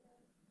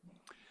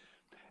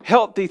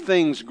healthy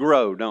things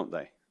grow, don't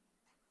they?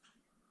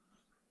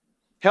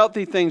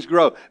 Healthy things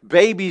grow.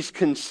 Babies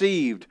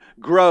conceived,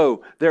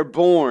 grow, they're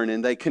born,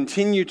 and they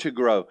continue to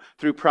grow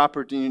through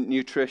proper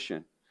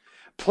nutrition.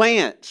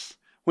 Plants,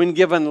 when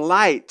given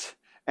light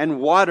and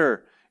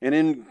water and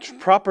in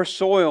proper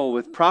soil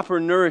with proper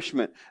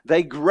nourishment,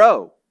 they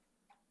grow.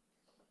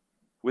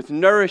 With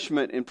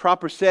nourishment and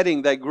proper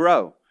setting, they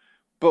grow.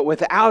 But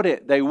without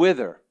it, they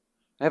wither.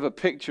 I have a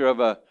picture of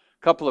a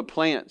couple of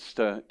plants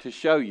to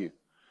show you.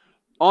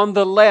 On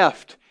the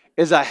left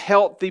is a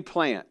healthy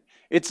plant.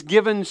 It's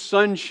given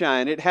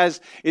sunshine.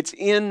 It's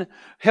in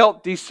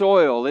healthy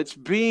soil. It's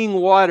being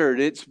watered.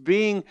 It's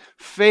being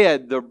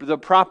fed the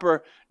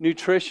proper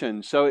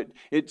nutrition. So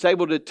it's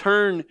able to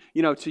turn,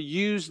 to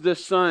use the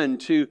sun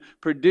to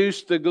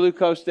produce the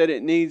glucose that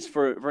it needs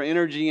for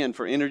energy and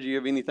for energy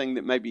of anything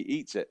that maybe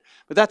eats it.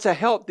 But that's a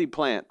healthy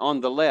plant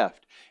on the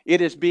left. It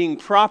is being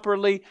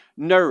properly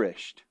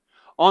nourished.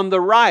 On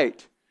the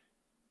right,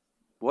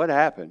 what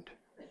happened?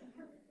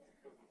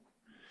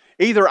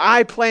 Either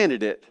I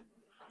planted it,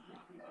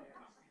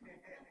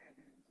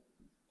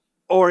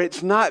 or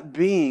it's not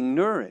being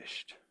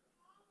nourished.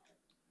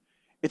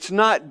 It's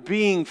not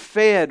being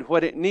fed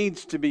what it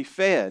needs to be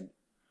fed.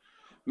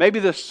 Maybe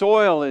the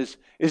soil is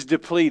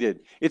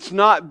depleted. It's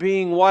not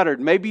being watered.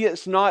 Maybe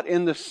it's not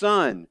in the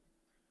sun.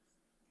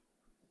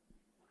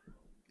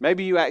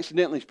 Maybe you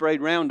accidentally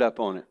sprayed Roundup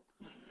on it.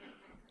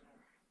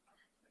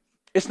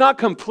 It's not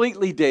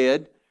completely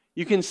dead.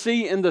 You can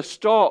see in the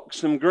stalk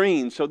some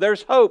green. So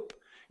there's hope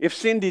if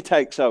Cindy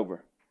takes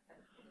over.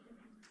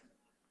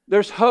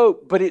 There's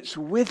hope, but it's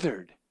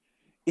withered.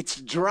 It's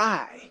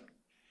dry.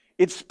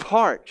 It's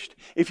parched.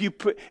 If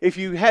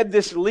you had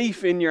this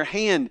leaf in your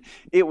hand,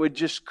 it would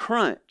just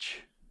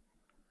crunch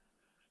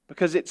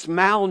because it's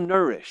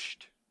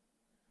malnourished.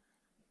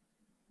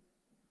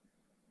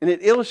 And it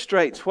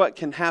illustrates what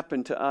can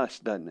happen to us,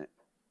 doesn't it?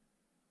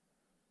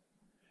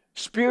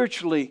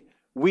 Spiritually,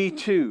 we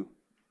too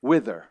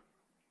wither.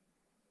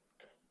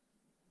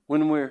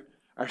 When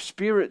our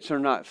spirits are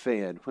not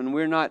fed, when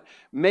we're not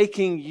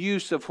making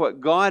use of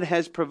what God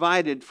has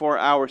provided for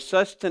our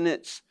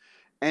sustenance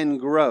and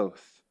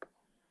growth.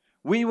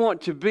 We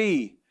want to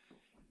be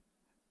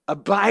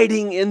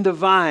abiding in the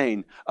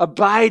vine,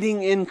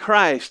 abiding in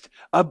Christ,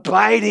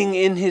 abiding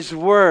in His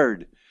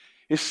Word.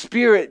 His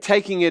Spirit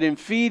taking it and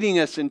feeding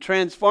us and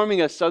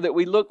transforming us so that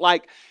we look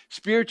like,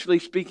 spiritually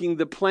speaking,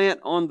 the plant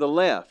on the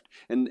left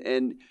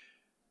and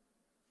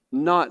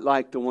not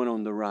like the one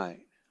on the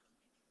right,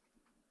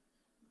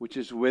 which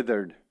is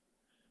withered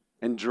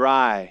and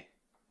dry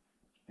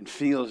and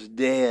feels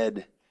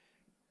dead.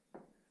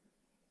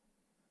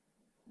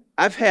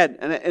 I've had,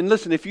 and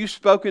listen, if you've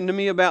spoken to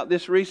me about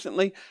this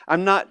recently,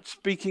 I'm not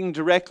speaking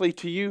directly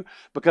to you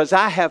because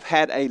I have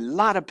had a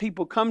lot of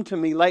people come to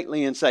me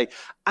lately and say,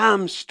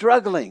 I'm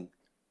struggling.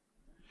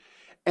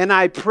 And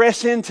I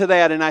press into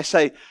that and I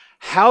say,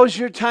 how's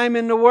your time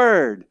in the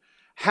Word?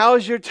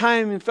 How's your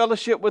time in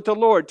fellowship with the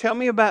Lord? Tell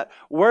me about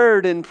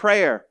Word and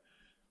prayer.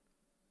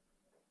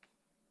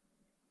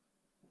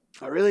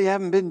 I really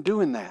haven't been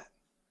doing that.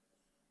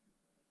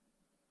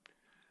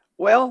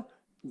 Well,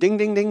 ding,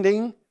 ding, ding,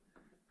 ding.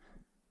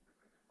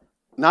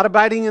 Not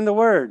abiding in the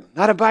Word,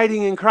 not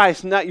abiding in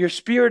Christ. Your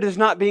spirit is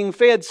not being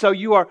fed, so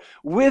you are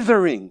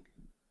withering.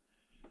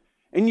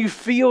 And you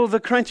feel the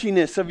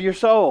crunchiness of your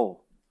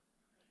soul.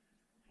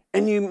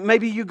 And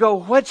maybe you go,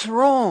 what's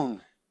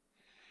wrong?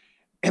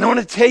 And I want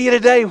to tell you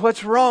today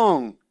what's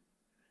wrong.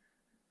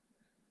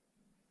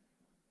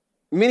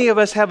 Many of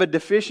us have a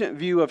deficient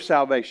view of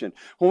salvation.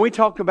 When we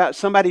talk about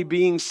somebody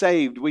being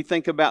saved, we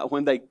think about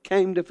when they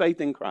came to faith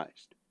in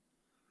Christ.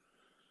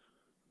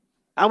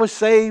 I was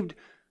saved,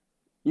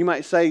 you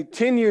might say,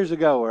 10 years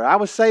ago, or I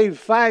was saved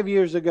 5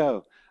 years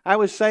ago. I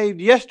was saved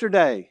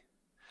yesterday.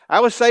 I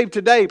was saved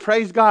today.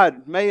 Praise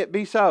God. May it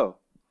be so.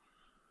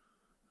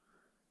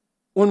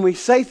 When we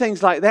say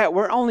things like that,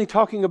 we're only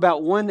talking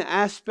about one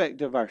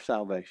aspect of our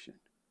salvation,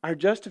 our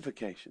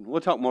justification.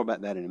 We'll talk more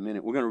about that in a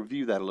minute. We're going to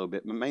review that a little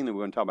bit, but mainly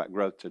we're going to talk about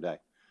growth today.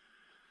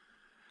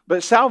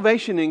 But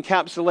salvation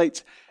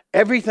encapsulates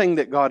everything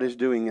that God is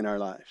doing in our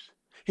lives.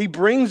 He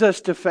brings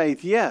us to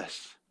faith,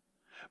 yes.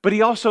 But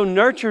He also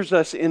nurtures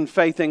us in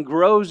faith and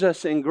grows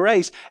us in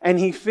grace, and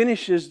He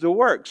finishes the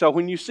work. So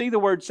when you see the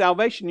word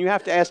salvation, you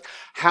have to ask,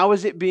 how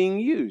is it being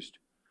used?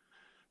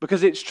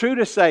 Because it's true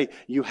to say,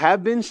 you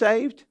have been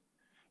saved,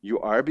 you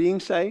are being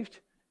saved,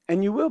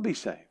 and you will be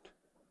saved.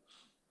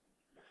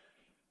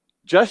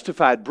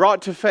 Justified,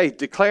 brought to faith,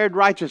 declared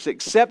righteous,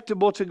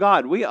 acceptable to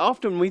God. We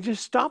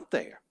just stop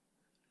there.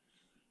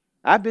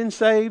 I've been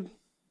saved,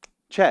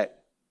 check.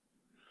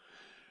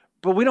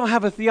 But we don't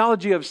have a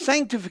theology of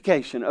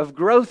sanctification, of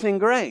growth in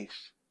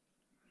grace.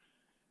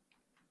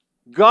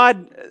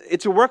 God,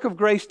 it's a work of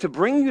grace to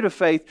bring you to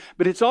faith,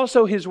 but it's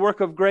also His work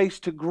of grace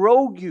to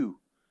grow you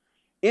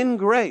in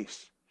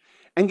grace.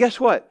 And guess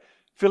what?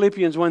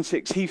 Philippians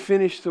 1:6, He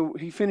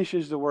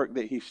finishes the work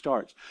that He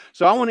starts.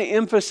 So I want to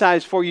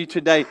emphasize for you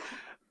today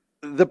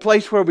the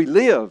place where we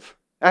live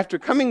after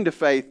coming to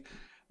faith,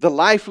 The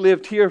life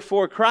lived here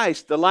for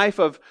Christ, the life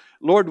of,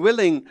 Lord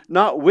willing,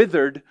 not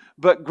withered,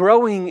 but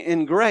growing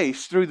in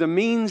grace through the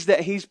means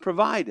that He's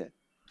provided.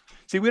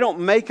 See, we don't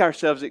make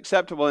ourselves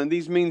acceptable, and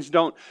these means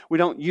we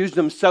don't use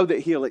them so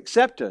that He'll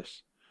accept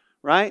us,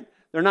 right?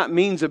 They're not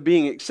means of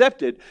being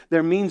accepted.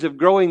 They're means of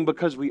growing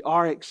because we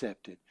are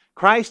accepted.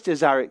 Christ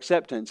is our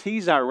acceptance.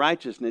 He's our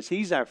righteousness.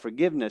 He's our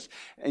forgiveness.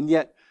 And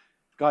yet,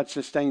 God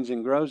sustains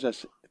and grows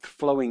us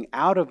flowing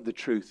out of the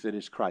truth that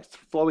is Christ,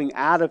 flowing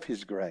out of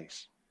His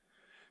grace.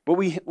 But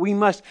we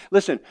must,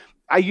 listen,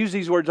 I use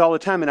these words all the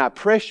time and I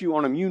press you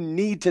on them. You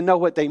need to know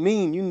what they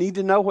mean. You need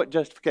to know what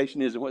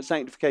justification is and what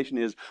sanctification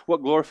is,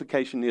 what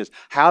glorification is,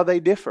 how they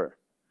differ.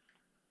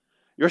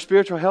 Your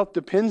spiritual health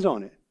depends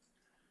on it.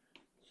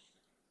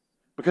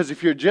 Because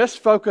if you're just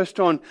focused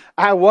on,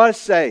 I was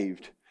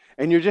saved,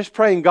 and you're just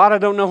praying, God, I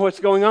don't know what's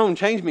going on,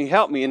 change me,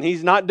 help me, and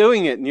He's not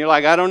doing it, and you're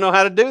like, I don't know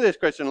how to do this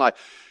Christian life.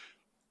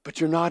 But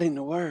you're not in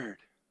the Word.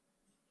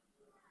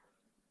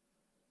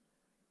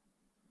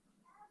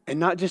 And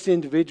not just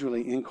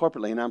individually and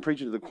corporately. And I'm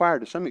preaching to the choir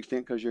to some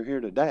extent because you're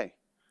here today.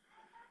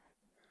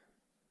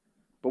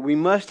 But we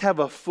must have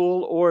a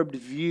full-orbed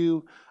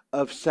view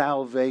of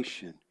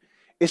salvation.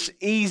 It's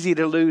easy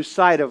to lose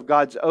sight of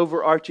God's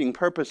overarching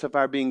purpose of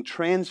our being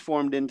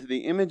transformed into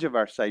the image of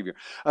our Savior,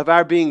 of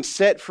our being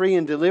set free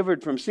and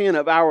delivered from sin,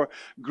 of our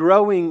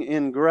growing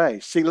in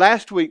grace. See,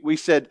 last week we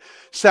said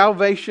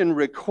salvation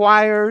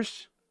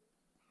requires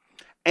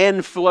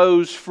and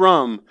flows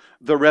from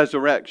the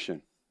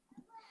resurrection.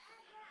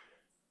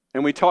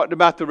 And we talked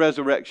about the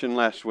resurrection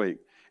last week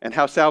and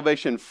how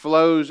salvation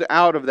flows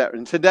out of that.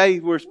 And today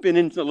we're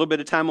spending a little bit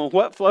of time on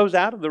what flows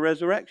out of the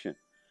resurrection.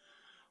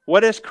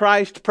 What has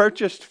Christ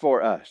purchased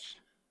for us?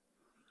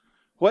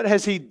 What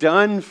has He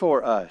done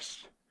for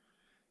us?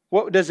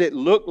 What does it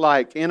look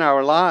like in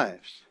our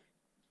lives?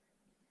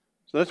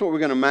 So that's what we're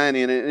going to mine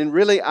in. And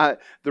really,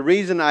 the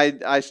reason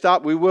I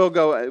stopped, we will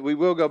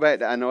go back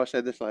to, I know I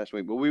said this last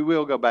week, but we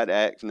will go back to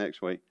Acts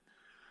next week.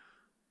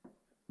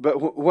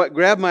 But what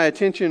grabbed my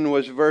attention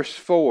was verse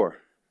 4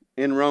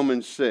 in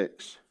Romans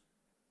 6,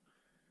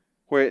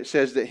 where it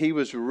says that He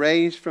was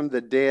raised from the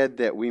dead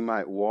that we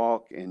might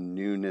walk in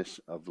newness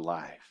of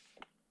life.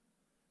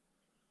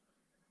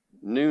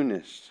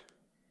 Newness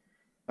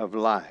of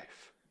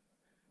life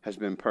has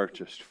been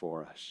purchased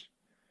for us.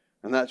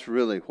 And that's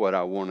really what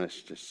I want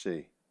us to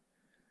see.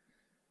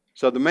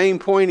 So the main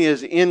point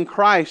is, in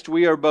Christ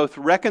we are both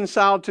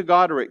reconciled to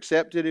God, or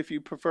accepted if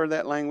you prefer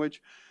that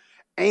language,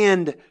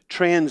 and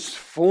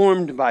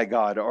transformed by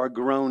God, or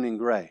grown in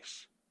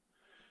grace.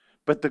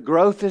 But the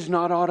growth is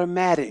not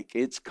automatic.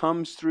 It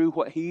comes through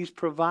what He's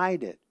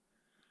provided.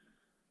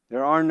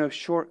 There are no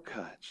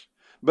shortcuts.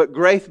 But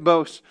grace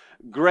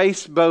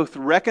both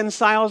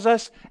reconciles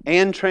us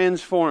and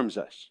transforms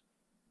us.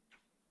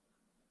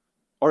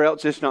 Or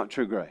else it's not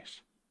true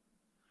grace.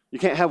 You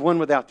can't have one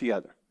without the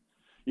other.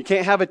 You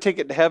can't have a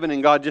ticket to heaven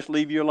and God just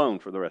leave you alone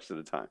for the rest of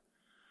the time.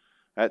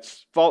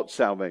 That's false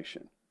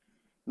salvation,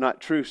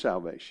 not true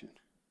salvation.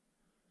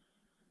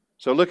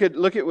 So look at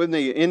with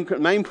me.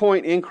 Main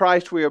point, in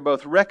Christ we are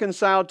both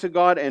reconciled to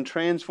God and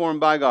transformed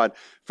by God.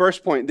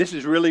 First point, this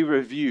is really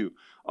review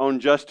on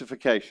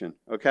justification.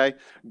 Okay?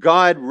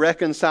 God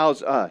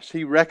reconciles us.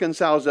 He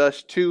reconciles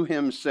us to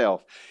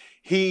Himself.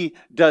 He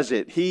does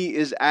it. He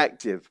is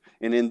active.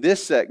 And in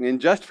this second, in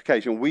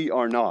justification, we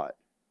are not.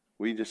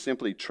 We just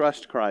simply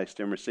trust Christ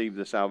and receive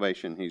the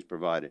salvation He's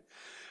provided.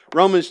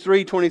 Romans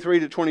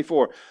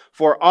 3:23-24.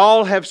 For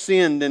all have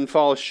sinned and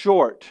fall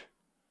short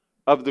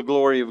of the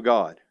glory of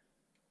God.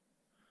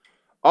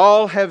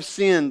 All have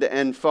sinned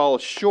and fall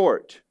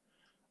short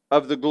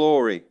of the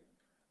glory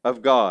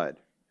of God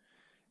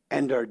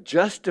and are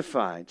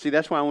justified. See,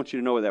 that's why I want you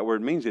to know what that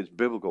word means. It's a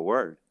biblical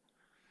word.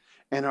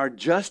 And are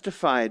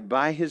justified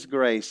by His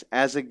grace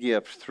as a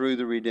gift through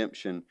the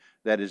redemption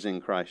that is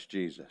in Christ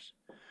Jesus.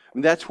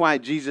 And that's why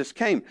Jesus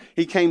came.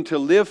 He came to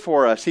live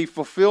for us. He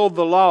fulfilled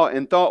the law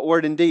in thought,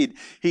 word, and deed.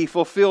 He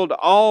fulfilled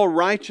all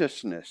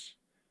righteousness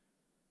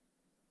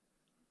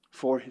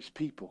for His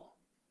people.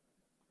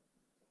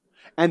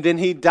 And then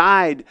He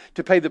died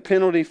to pay the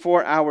penalty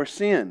for our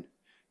sin.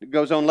 It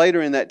goes on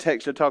later in that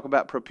text to talk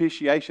about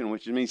propitiation,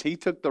 which means He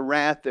took the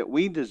wrath that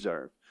we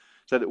deserve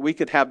so that we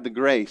could have the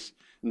grace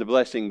and the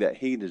blessing that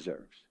He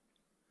deserves.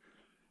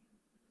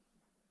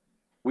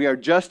 We are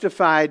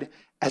justified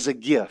as a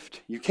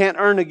gift. You can't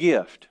earn a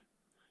gift.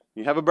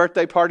 You have a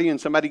birthday party and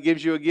somebody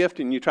gives you a gift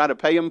and you try to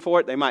pay them for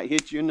it, they might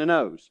hit you in the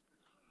nose.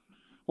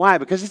 Why?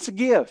 Because it's a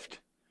gift.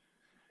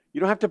 You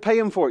don't have to pay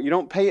them for it. You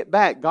don't pay it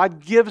back. God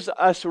gives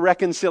us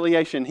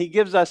reconciliation. He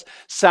gives us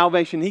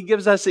salvation. He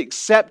gives us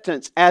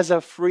acceptance as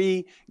a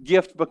free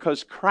gift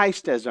because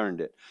Christ has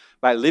earned it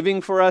by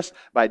living for us,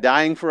 by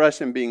dying for us,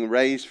 and being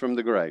raised from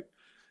the grave.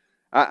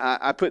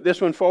 I put this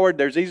one forward.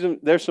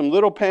 There's some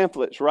little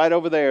pamphlets right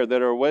over there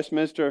that are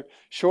Westminster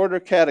Shorter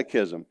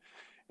Catechism.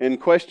 In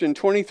question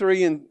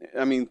 33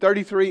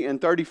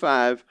 and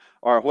 35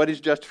 are what is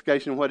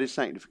justification, what is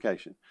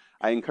sanctification.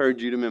 I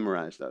encourage you to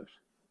memorize those.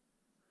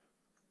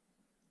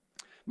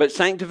 But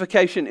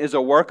sanctification is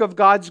a work of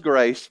God's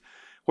grace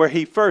where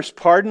He first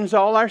pardons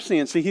all our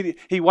sins. See,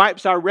 He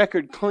wipes our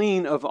record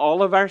clean of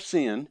all of our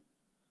sin,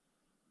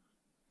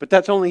 but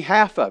that's only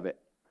half of it.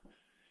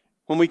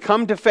 When we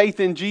come to faith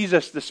in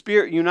Jesus, the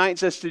Spirit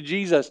unites us to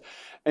Jesus.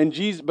 And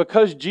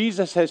because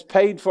Jesus has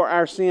paid for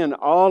our sin,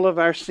 all of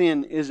our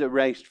sin is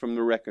erased from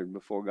the record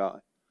before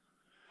God.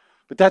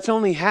 But that's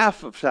only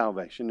half of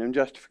salvation and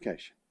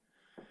justification.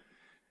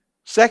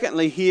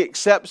 Secondly, He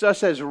accepts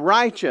us as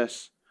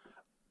righteous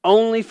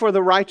only for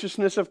the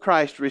righteousness of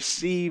Christ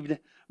received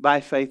by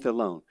faith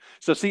alone.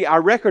 So see,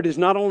 our record is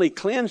not only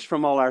cleansed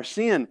from all our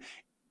sin,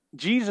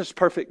 Jesus'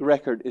 perfect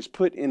record is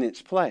put in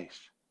its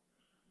place.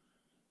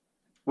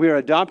 We are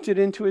adopted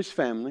into His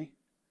family,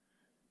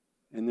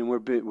 and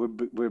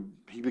then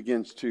He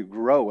begins to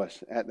grow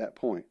us at that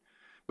point.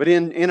 But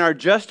in our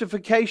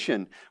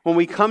justification, when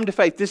we come to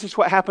faith, this is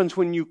what happens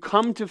when you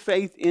come to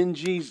faith in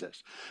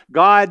Jesus.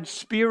 God's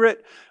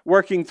Spirit,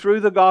 working through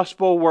the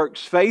gospel,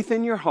 works faith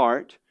in your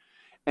heart.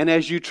 And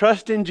as you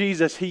trust in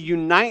Jesus, He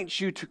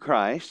unites you to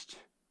Christ,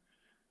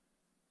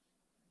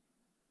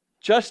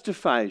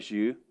 justifies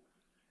you,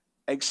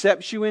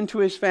 accepts you into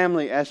His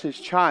family as His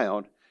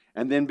child,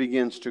 and then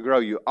begins to grow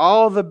you.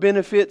 All the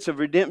benefits of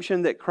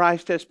redemption that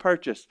Christ has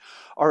purchased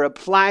are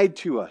applied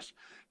to us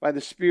by the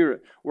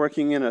Spirit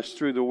working in us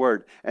through the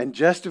Word. And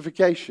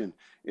justification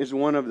is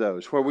one of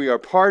those, where we are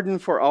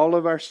pardoned for all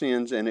of our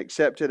sins and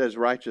accepted as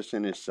righteous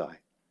in His sight.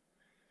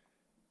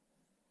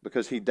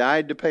 Because He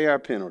died to pay our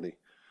penalty,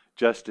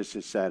 justice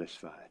is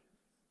satisfied.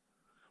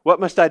 What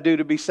must I do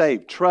to be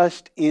saved?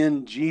 Trust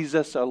in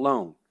Jesus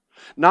alone.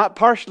 Not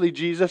partially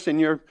Jesus in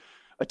your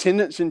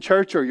attendance in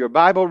church or your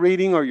Bible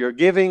reading or your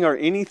giving or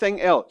anything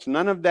else.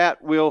 None of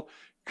that will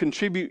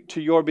contribute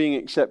to your being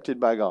accepted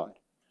by God.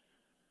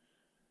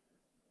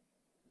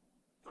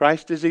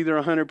 Christ is either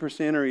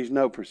 100% or He's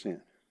no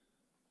percent.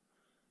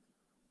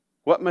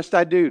 What must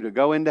I do to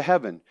go into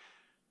heaven?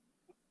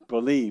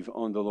 Believe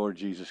on the Lord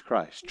Jesus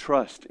Christ.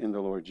 Trust in the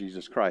Lord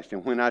Jesus Christ.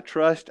 And when I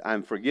trust,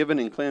 I'm forgiven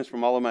and cleansed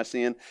from all of my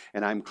sin,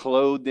 and I'm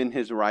clothed in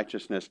His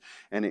righteousness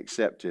and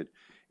accepted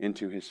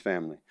into His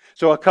family.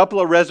 So a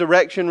couple of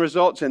resurrection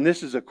results, and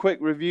this is a quick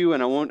review,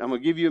 and I'm going to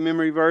give you a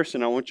memory verse,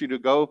 and I want you to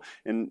go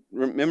and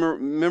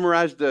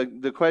memorize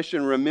the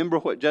question, remember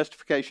what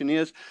justification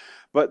is.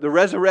 But the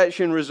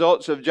resurrection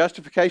results of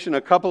justification,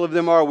 a couple of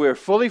them are: we're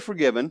fully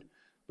forgiven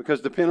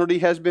because the penalty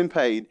has been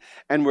paid,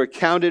 and we're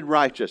counted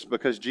righteous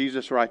because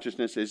Jesus'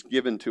 righteousness is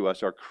given to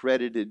us or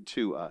credited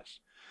to us.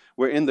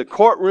 We're in the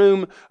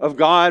courtroom of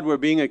God. We're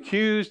being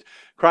accused.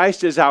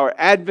 Christ is our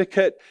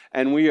advocate,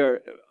 and we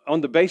are,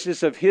 on the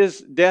basis of His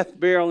death,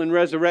 burial, and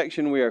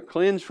resurrection, we are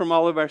cleansed from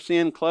all of our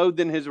sin, clothed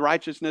in His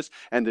righteousness,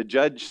 and the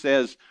judge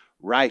says,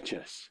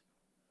 righteous,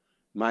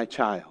 my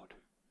child.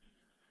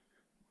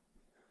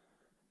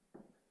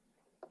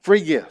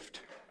 Free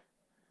gift.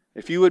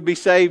 If you would be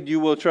saved,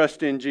 you will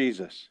trust in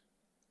Jesus.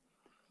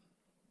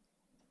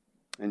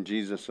 And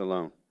Jesus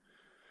alone.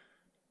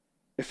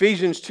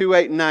 Ephesians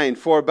 2:8-9,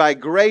 for by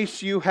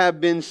grace you have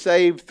been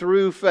saved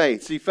through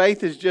faith. See,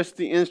 faith is just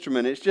the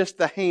instrument. It's just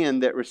the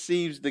hand that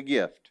receives the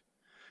gift.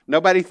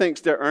 Nobody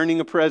thinks they're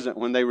earning a present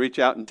when they reach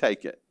out and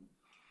take it.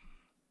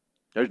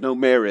 There's no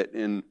merit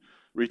in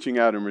reaching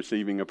out and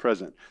receiving a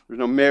present. There's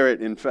no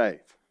merit in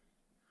faith.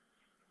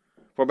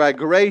 For by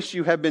grace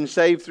you have been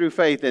saved through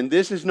faith, and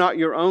this is not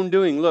your own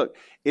doing. Look,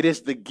 it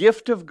is the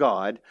gift of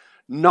God,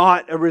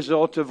 not a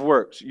result of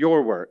works,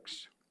 your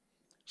works,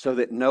 so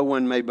that no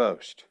one may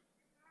boast.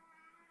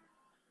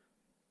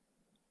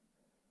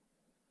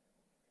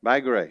 By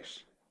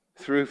grace,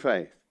 through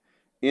faith,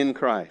 in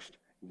Christ,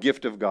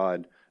 gift of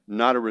God,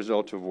 not a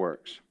result of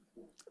works.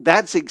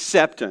 That's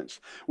acceptance.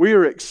 We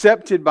are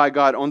accepted by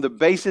God on the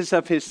basis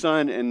of His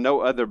Son and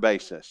no other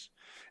basis.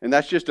 And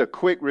that's just a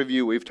quick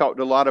review. We've talked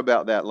a lot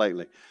about that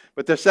lately.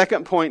 But the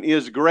second point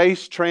is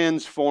grace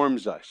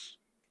transforms us.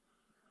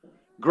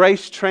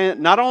 Grace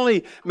not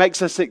only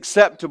makes us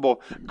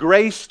acceptable,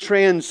 grace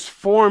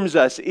transforms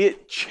us.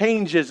 It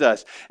changes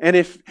us. And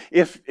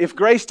if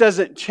grace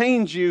doesn't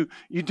change you,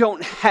 you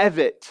don't have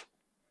it.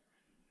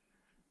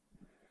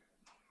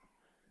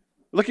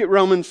 Look at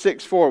Romans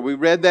 6:4. We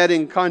read that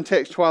in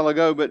context a while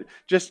ago, but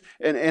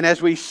and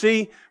as we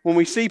see, when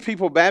we see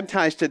people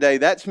baptized today,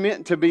 that's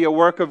meant to be a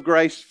work of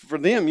grace for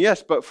them,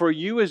 yes, but for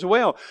you as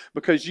well,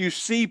 because you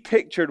see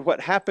pictured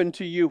what happened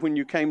to you when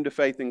you came to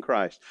faith in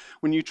Christ.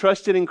 When you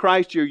trusted in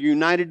Christ, you're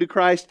united to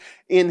Christ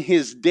in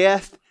His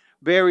death,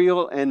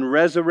 burial, and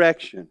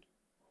resurrection.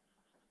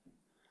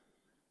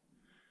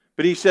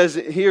 But he says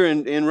here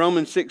in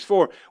Romans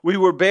 6:4, we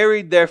were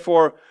buried,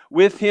 therefore,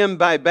 with Him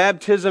by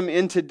baptism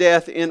into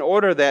death, in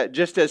order that,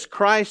 just as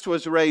Christ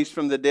was raised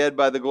from the dead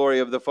by the glory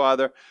of the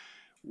Father,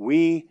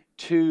 we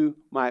too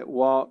might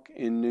walk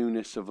in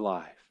newness of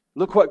life.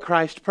 Look what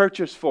Christ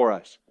purchased for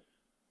us.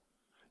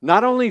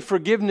 Not only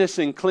forgiveness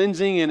and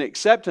cleansing and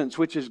acceptance,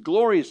 which is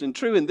glorious and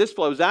true, and this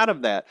flows out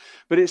of that,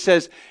 but it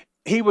says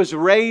He was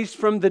raised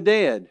from the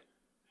dead,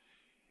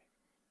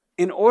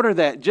 in order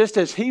that, just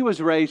as He was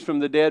raised from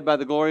the dead by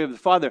the glory of the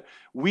Father,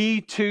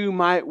 we too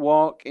might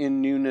walk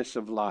in newness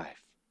of life.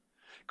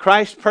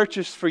 Christ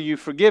purchased for you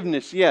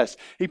forgiveness, yes.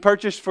 He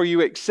purchased for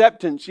you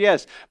acceptance,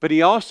 yes. But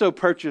He also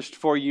purchased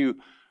for you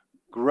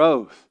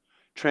growth,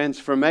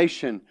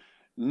 transformation,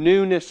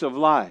 newness of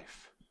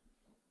life.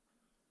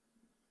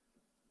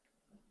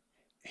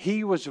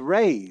 He was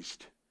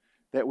raised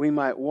that we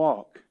might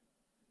walk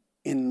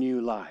in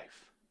new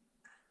life.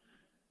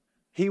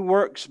 He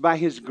works by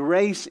His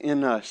grace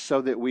in us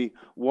so that we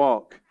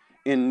walk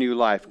in new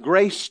life.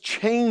 Grace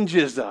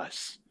changes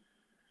us.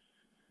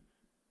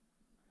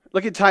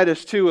 Look at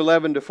Titus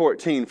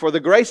 2:11-14. For the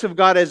grace of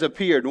God has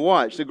appeared.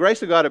 Watch. The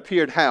grace of God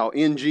appeared how?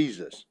 In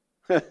Jesus.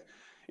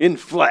 In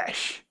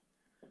flesh.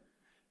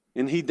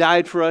 And He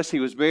died for us. He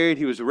was buried.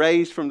 He was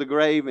raised from the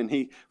grave. And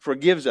He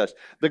forgives us.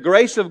 The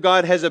grace of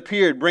God has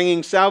appeared,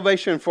 bringing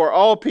salvation for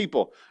all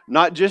people.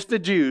 Not just the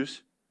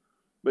Jews,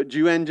 but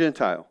Jew and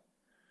Gentile.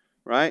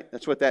 Right?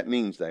 That's what that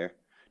means there.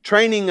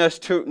 Training us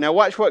to... Now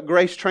watch what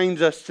grace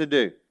trains us to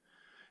do.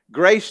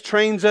 Grace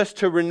trains us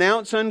to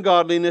renounce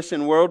ungodliness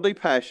and worldly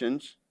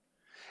passions,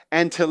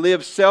 and to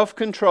live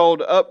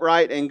self-controlled,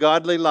 upright, and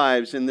godly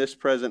lives in this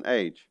present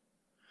age.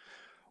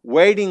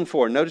 Waiting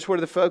for, notice where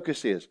the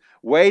focus is,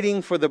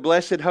 waiting for the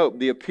blessed hope,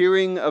 the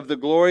appearing of the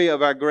glory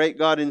of our great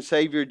God and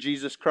Savior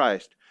Jesus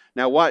Christ.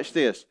 Now watch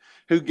this.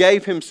 Who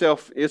gave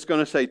Himself, it's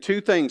going to say two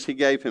things He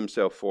gave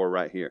Himself for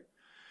right here.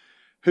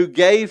 Who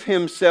gave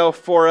Himself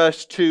for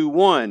us to,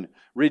 one,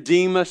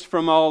 redeem us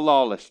from all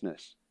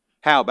lawlessness.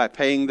 How? By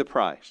paying the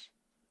price.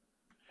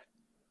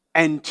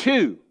 And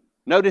two,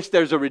 notice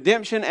there's a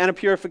redemption and a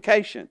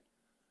purification.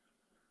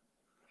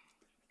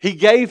 He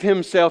gave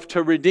Himself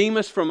to redeem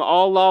us from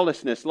all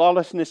lawlessness.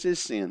 Lawlessness is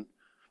sin,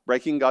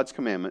 breaking God's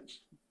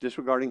commandments,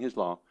 disregarding His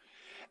law.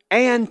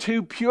 And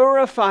to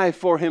purify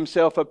for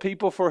Himself a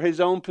people for His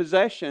own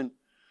possession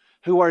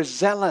who are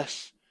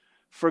zealous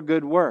for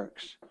good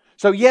works.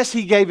 So yes,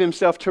 He gave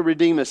Himself to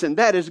redeem us, and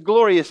that is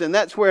glorious, and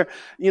that's where,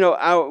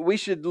 we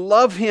should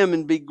love Him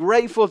and be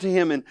grateful to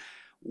Him and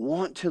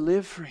want to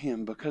live for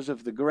Him because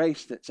of the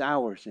grace that's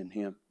ours in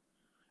Him.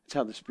 That's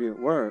how the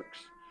Spirit works.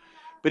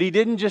 But He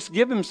didn't just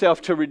give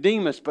Himself to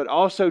redeem us, but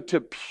also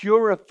to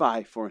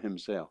purify for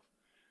Himself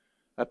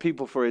a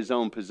people for His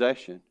own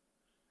possession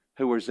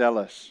who were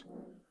zealous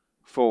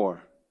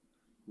for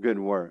good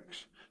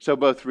works. So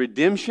both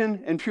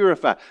redemption and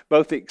purify,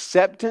 both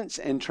acceptance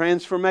and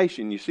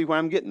transformation. You see where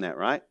I'm getting at,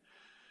 right?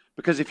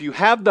 Because if you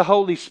have the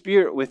Holy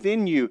Spirit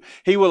within you,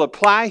 He will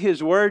apply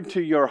His Word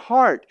to your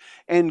heart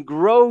and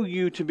grow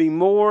you to be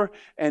more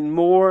and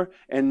more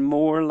and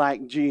more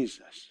like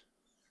Jesus.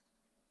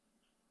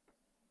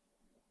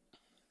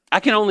 I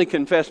can only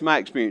confess my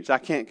experience. I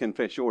can't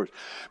confess yours.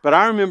 But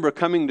I remember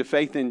coming to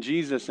faith in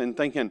Jesus and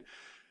thinking,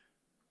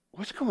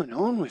 what's going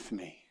on with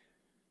me?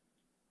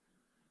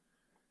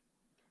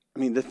 I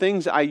mean, the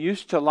things I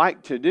used to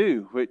like to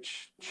do,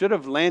 which should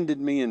have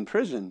landed me in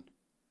prison,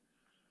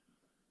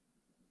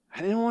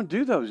 I didn't want to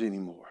do those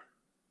anymore.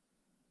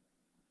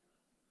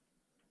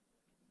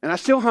 And I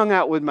still hung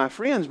out with my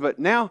friends, but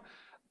now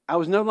I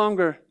was no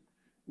longer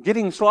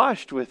getting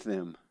sloshed with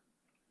them.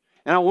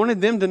 And I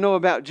wanted them to know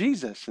about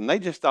Jesus, and they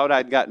just thought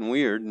I'd gotten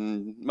weird,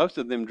 and most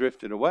of them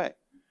drifted away.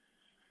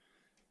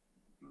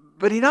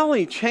 But He not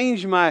only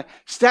changed my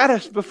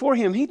status before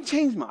Him, He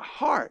changed my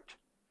heart.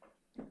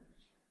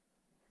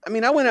 I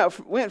mean, I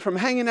went from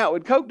hanging out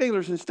with coke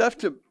dealers and stuff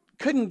to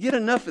couldn't get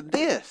enough of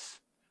this.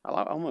 I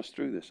almost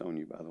threw this on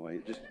you, by the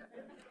way.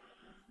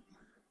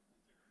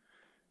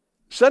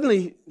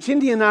 Suddenly,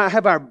 Cindy and I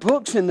have our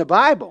books in the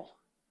Bible.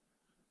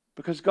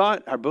 Because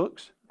God,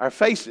 our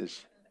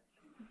faces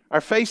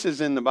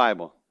in the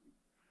Bible.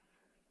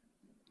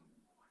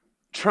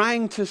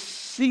 Trying to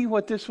see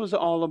what this was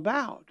all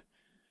about.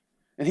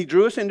 And He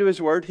drew us into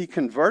His Word. He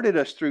converted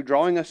us through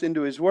drawing us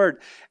into His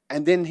Word.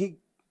 And then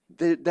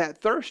that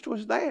thirst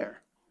was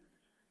there.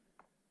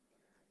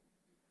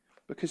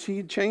 Because He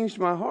had changed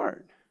my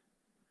heart.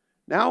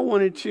 Now I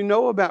wanted to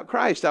know about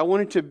Christ. I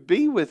wanted to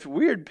be with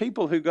weird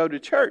people who go to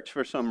church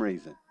for some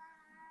reason.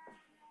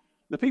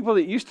 The people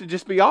that used to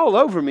just be all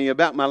over me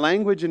about my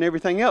language and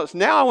everything else.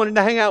 Now I wanted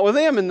to hang out with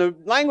them, and the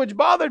language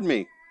bothered me.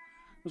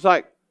 It was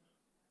like,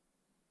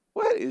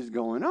 what is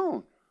going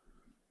on?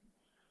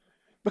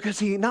 Because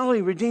He not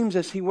only redeems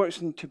us, He works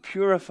to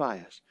purify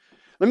us.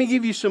 Let me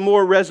give you some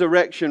more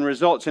resurrection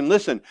results. And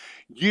listen,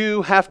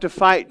 you have to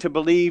fight to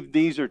believe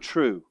these are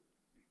true.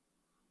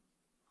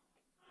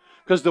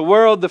 Because the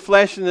world, the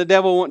flesh, and the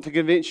devil want to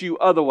convince you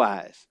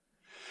otherwise.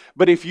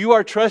 But if you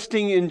are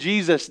trusting in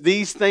Jesus,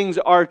 these things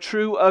are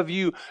true of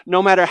you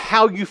no matter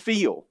how you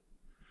feel.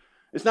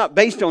 It's not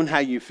based on how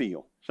you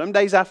feel. Some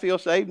days I feel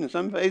saved and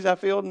some days I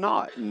feel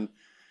not. And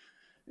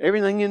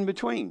everything in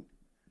between.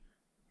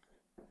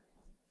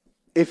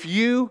 If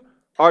you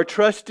are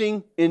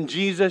trusting in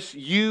Jesus,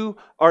 you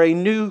are a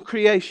new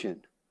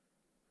creation.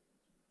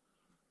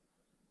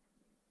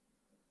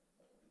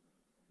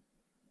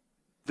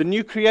 The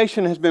new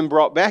creation has been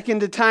brought back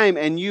into time,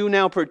 and you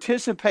now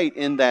participate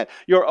in that.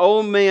 Your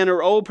old man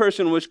or old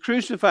person was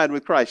crucified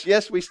with Christ.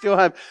 Yes, we still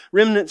have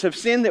remnants of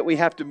sin that we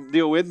have to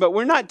deal with, but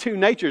we're not two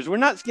natures. We're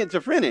not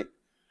schizophrenic.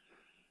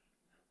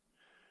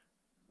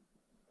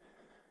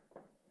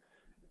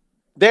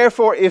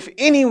 Therefore, if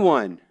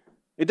anyone,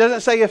 it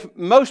doesn't say if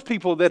most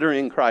people that are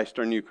in Christ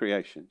are new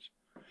creations.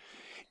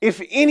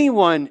 If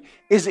anyone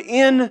is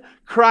in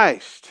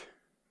Christ,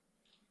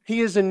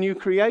 he is a new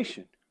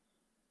creation.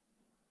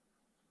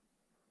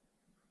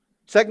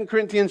 2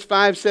 Corinthians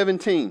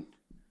 5:17.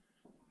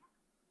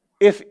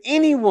 If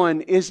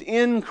anyone is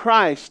in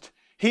Christ,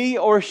 he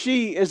or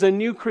she is a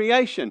new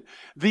creation.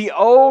 The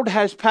old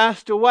has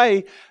passed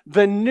away,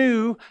 the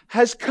new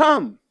has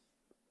come.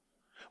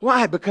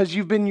 Why? Because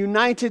you've been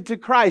united to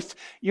Christ.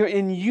 You're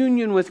in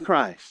union with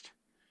Christ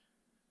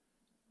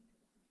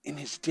in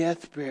His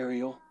death,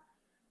 burial,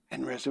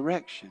 and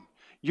resurrection.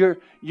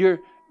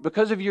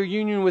 Because of your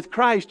union with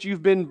Christ,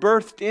 you've been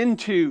birthed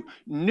into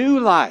new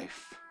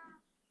life.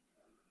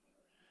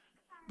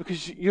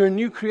 Because you're a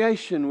new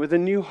creation with a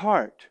new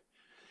heart.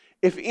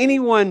 If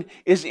anyone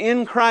is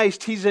in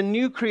Christ, he's a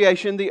new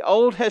creation. The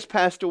old has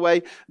passed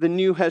away, the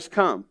new has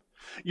come.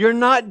 You're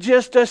not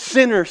just a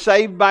sinner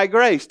saved by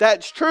grace.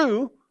 That's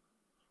true.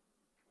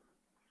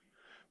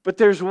 But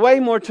there's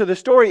way more to the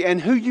story. And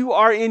who you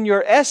are in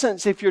your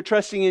essence, if you're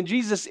trusting in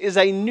Jesus, is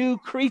a new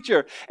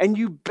creature. And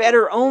you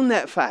better own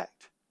that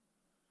fact.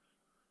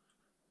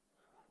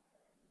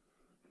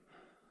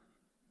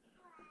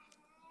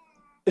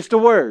 It's the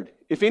Word.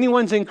 If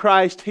anyone's in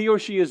Christ, he or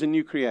she is a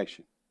new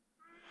creation.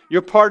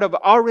 You're part of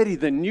already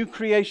the new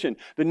creation.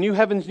 The new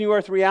heavens, new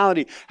earth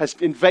reality has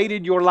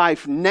invaded your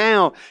life.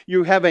 Now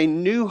you have a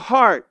new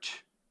heart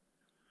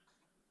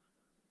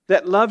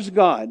that loves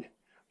God,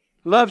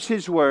 loves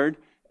His Word,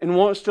 and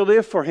wants to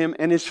live for Him,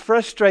 and is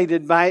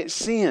frustrated by its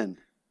sin.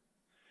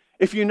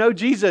 If you know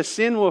Jesus,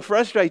 sin will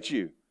frustrate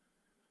you.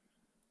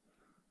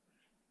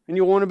 And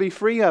you'll want to be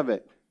free of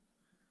it.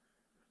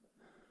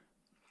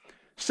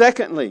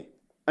 Secondly,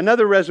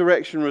 another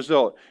resurrection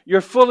result.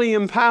 You're fully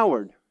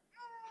empowered.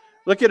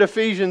 Look at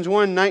Ephesians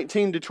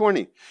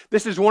 1:19-20.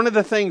 This is one of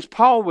the things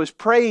Paul was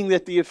praying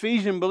that the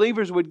Ephesian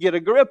believers would get a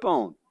grip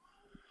on.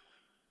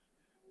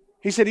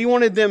 He said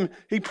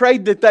he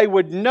prayed that they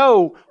would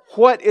know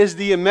what is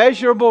the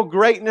immeasurable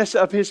greatness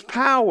of His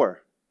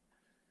power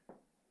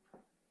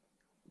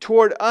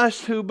toward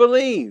us who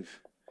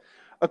believe,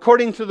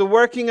 according to the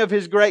working of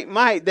His great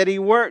might that He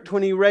worked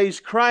when He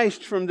raised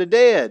Christ from the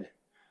dead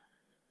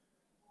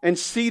and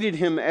seated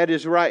Him at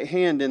His right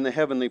hand in the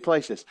heavenly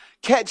places.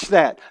 Catch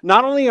that.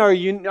 Not only are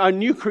you a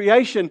new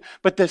creation,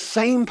 but the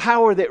same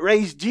power that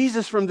raised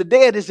Jesus from the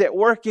dead is at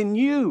work in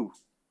you.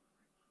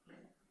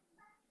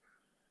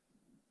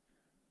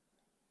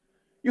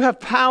 You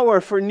have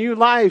power for new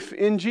life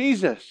in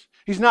Jesus.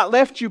 He's not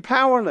left you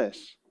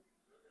powerless.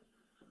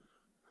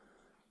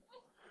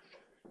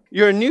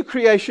 You're a new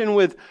creation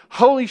with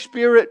Holy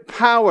Spirit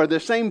power, the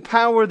same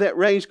power that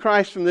raised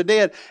Christ from the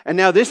dead. And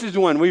now this is the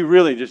one we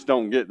really just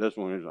don't get. This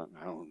one is like,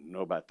 I don't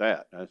know about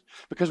that.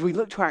 Because we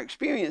look to our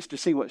experience to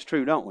see what's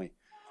true, don't we?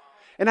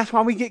 And that's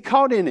why we get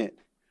caught in it.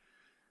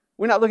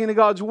 We're not looking to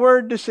God's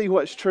Word to see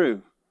what's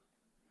true.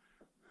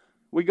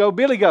 We go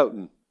billy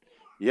goating.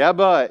 Yeah,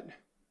 but.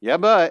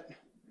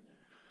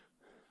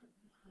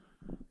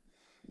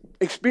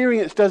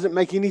 Experience doesn't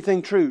make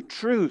anything true.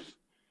 Truth,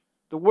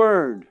 the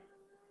Word,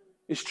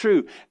 is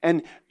true.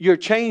 And you're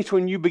changed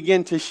when you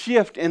begin to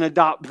shift and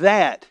adopt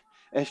that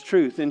as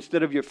truth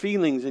instead of your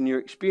feelings and your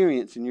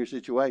experience and your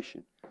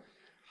situation.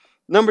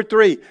 Number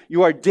 3,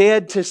 you are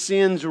dead to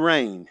sin's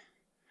reign.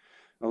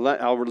 I'll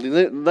let a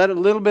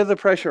little bit of the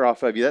pressure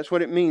off of you. That's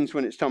what it means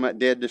when it's talking about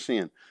dead to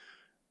sin.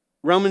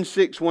 Romans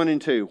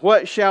 6:1-2.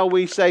 What shall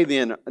we say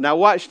then? Now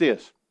watch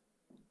this.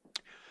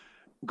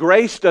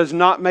 Grace does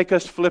not make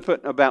us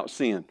flippant about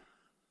sin.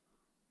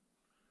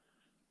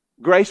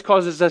 Grace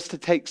causes us to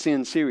take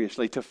sin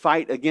seriously, to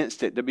fight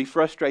against it, to be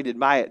frustrated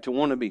by it, to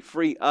want to be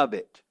free of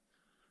it.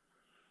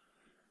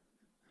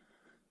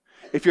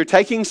 If you're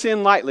taking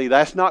sin lightly,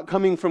 that's not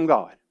coming from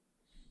God.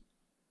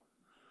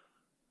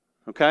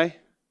 Okay?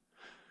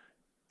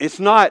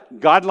 It's not,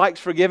 God likes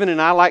forgiving and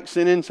I like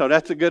sinning, so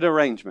that's a good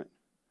arrangement.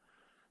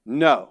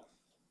 No.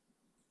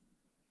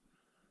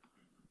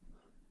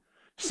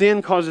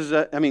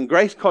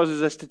 Grace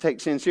causes us to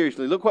take sin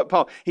seriously. Look what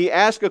Paul, he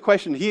asked a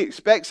question. He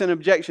expects an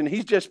objection.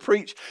 He's just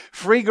preached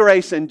free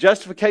grace and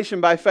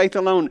justification by faith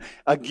alone,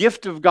 a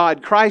gift of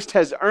God. Christ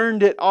has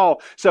earned it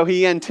all. So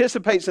he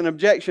anticipates an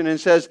objection and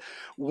says,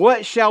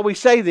 what shall we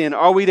say then?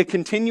 Are we to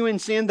continue in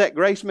sin that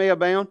grace may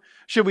abound?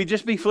 Should we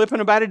just be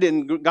flippant about it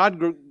and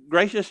God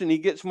gracious and He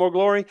gets more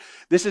glory?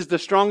 This is the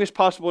strongest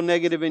possible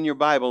negative in your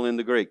Bible in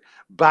the Greek.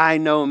 By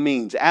no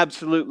means.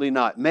 Absolutely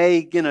not.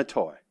 Me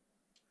genoitoi.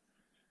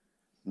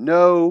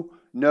 No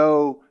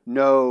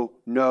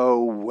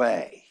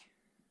way.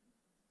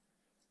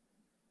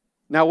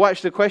 Now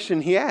watch the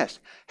question he asked.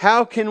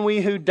 How can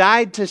we who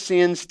died to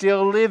sin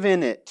still live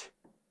in it?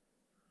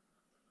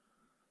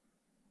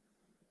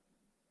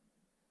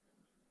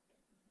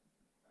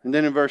 And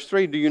then in verse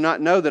 3, do you not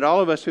know that all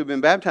of us who've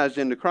been baptized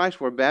into Christ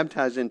were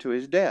baptized into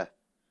His death?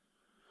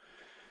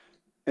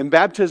 In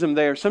baptism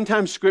there,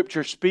 sometimes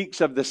Scripture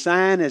speaks of the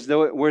sign as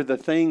though it were the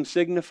thing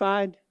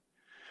signified.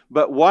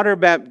 But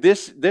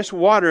this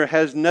water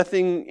has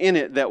nothing in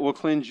it that will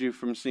cleanse you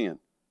from sin.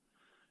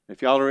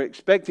 If y'all are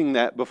expecting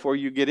that before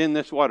you get in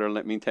this water,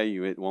 let me tell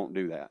you, it won't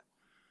do that.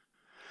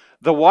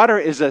 The water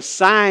is a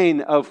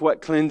sign of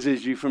what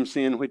cleanses you from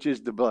sin, which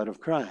is the blood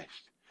of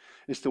Christ.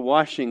 It's the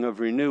washing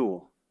of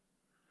renewal,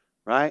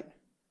 right?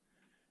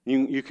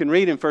 You can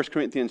read in 1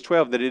 Corinthians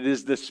 12 that it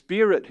is the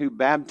Spirit who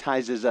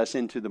baptizes us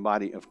into the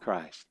body of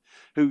Christ,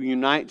 who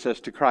unites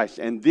us to Christ.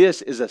 And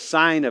this is a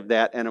sign of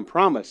that and a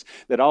promise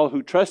that all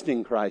who trust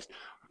in Christ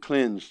are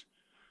cleansed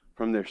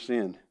from their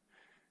sin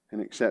and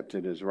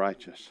accepted as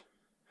righteous.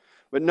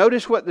 But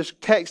notice what this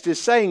text is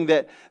saying,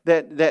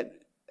 that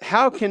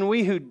how can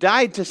we who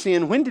died to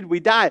sin, when did we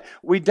die?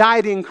 We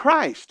died in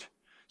Christ.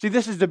 See,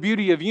 this is the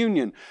beauty of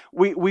union.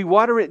 We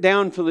water it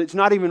down till it's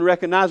not even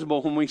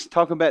recognizable when we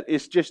talk about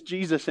it's just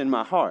Jesus in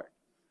my heart.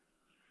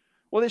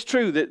 Well, it's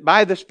true that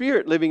by the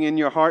Spirit living in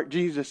your heart,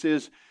 Jesus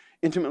is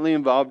intimately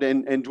involved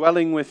and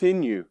dwelling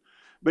within you.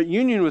 But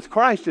union with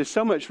Christ is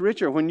so much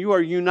richer. When you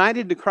are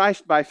united to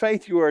Christ by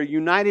faith, you are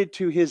united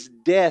to His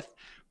death,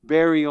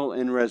 burial,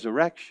 and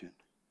resurrection.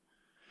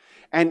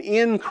 And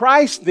in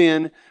Christ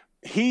then,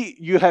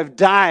 you have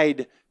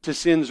died to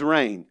sin's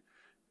reign.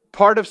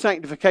 Part of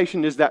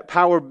sanctification is that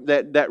power,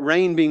 that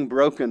reign being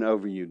broken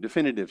over you.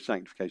 Definitive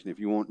sanctification, if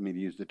you want me to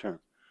use the term.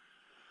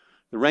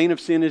 The reign of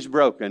sin is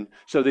broken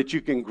so that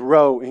you can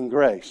grow in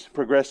grace.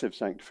 Progressive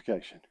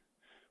sanctification.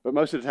 But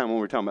most of the time when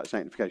we're talking about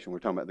sanctification, we're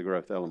talking about the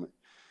growth element.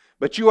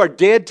 But you are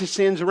dead to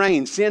sin's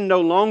reign. Sin no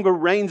longer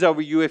reigns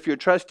over you if you're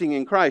trusting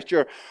in Christ.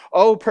 Your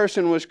old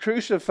person was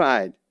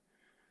crucified.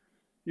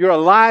 You're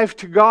alive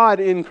to God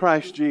in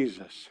Christ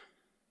Jesus.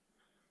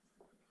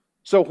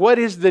 So what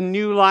is the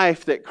new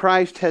life that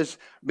Christ has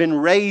been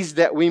raised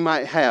that we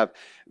might have?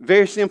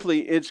 Very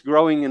simply, it's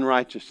growing in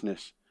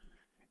righteousness.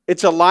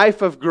 It's a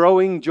life of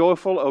growing,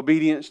 joyful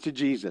obedience to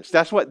Jesus.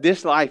 That's what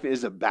this life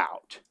is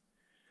about.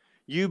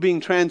 You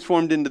being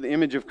transformed into the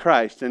image of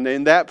Christ, and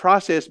in that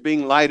process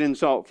being light and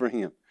salt for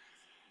Him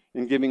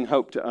and giving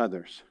hope to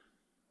others.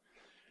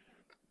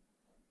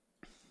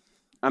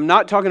 I'm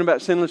not talking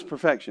about sinless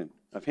perfection.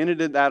 I've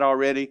hinted at that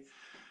already.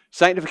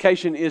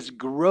 Sanctification is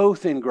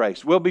growth in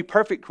grace. We'll be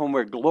perfect when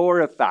we're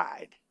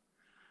glorified,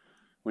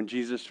 when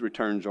Jesus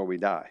returns or we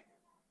die.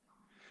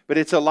 But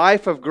it's a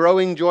life of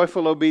growing,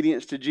 joyful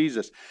obedience to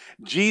Jesus.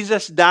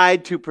 Jesus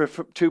died to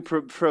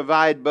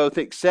provide both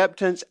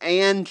acceptance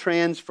and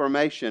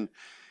transformation.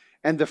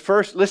 And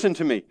listen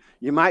to me,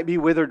 you might be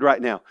withered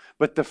right now,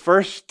 but the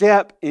first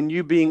step in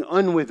you being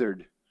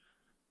unwithered,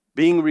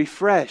 being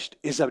refreshed,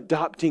 is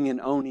adopting and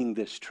owning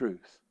this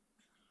truth.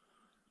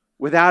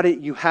 Without it,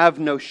 you have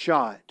no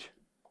shot.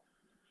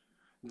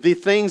 The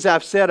things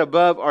I've said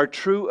above are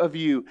true of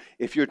you.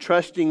 If you're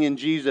trusting in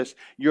Jesus,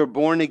 you're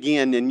born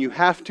again, and you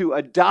have to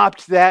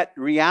adopt that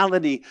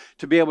reality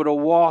to be able to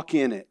walk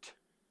in it.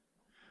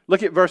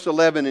 Look at verse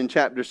 11 in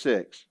chapter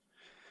 6.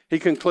 He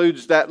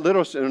concludes that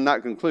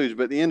not concludes,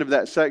 but the end of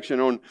that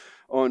section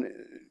on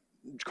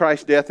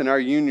Christ's death and our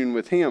union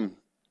with Him.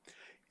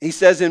 He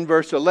says in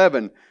verse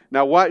 11,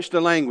 now watch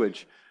the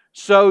language.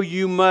 So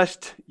you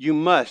must.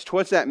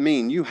 What's that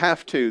mean? You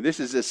have to. This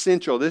is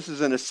essential. This is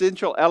an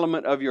essential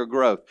element of your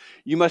growth.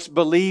 You must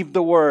believe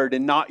the Word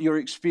and not your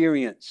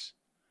experience.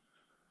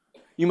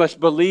 You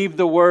must believe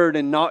the Word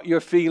and not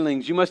your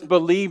feelings. You must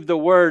believe the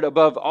Word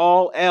above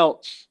all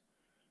else.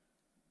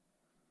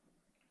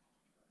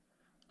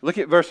 Look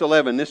at verse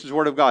 11. This is the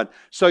Word of God.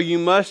 So you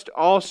must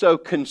also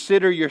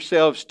consider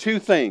yourselves two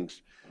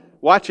things.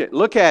 Watch it.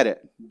 Look at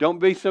it. Don't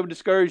be so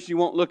discouraged you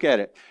won't look at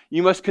it.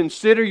 You must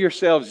consider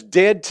yourselves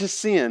dead to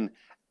sin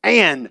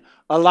and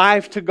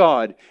alive to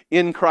God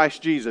in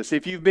Christ Jesus.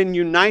 If you've been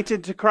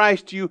united to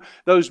Christ,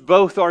 those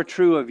both are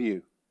true of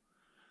you.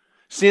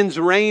 Sin's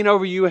reign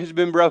over you has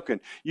been broken.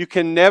 You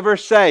can never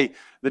say,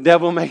 the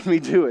devil made me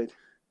do it.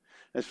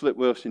 As Flip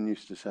Wilson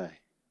used to say.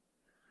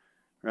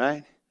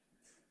 Right?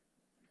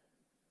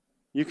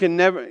 You can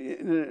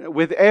never,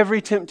 with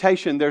every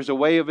temptation, there's a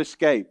way of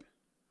escape.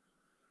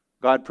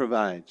 God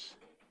provides,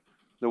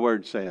 the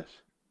Word says.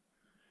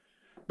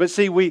 But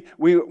see, we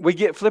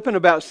get flippant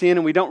about sin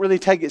and we don't really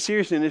take it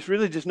seriously, and it's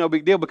really just no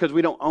big deal because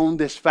we don't own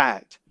this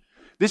fact.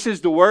 This is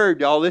the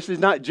Word, y'all. This is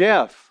not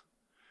Jeff.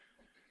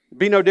 It'd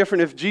be no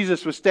different if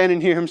Jesus was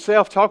standing here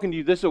Himself talking to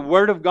you. This is the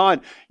Word of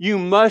God. You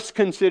must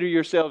consider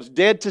yourselves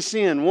dead to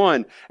sin,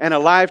 one, and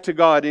alive to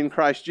God in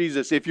Christ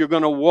Jesus if you're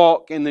going to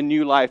walk in the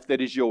new life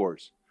that is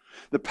yours.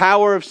 The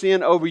power of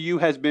sin over you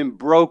has been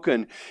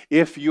broken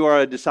if you are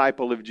a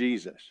disciple of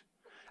Jesus.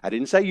 I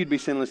didn't say you'd be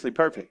sinlessly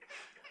perfect.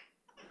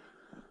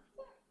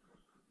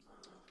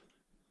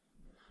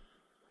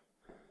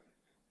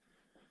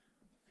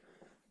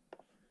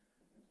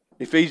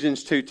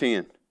 Ephesians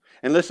 2:10.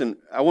 And listen,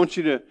 I want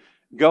you to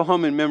go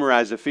home and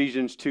memorize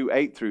Ephesians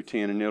 2:8 through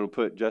 10, and it'll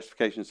put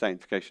justification and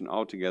sanctification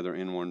all together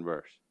in one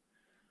verse.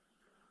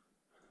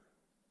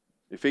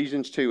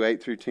 Ephesians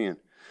 2:8 through 10.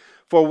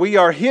 For we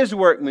are His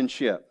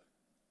workmanship,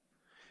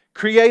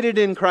 created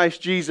in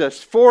Christ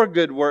Jesus for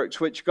good works,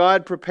 which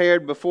God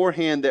prepared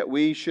beforehand that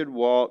we should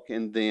walk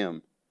in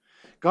them.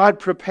 God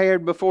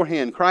prepared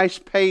beforehand.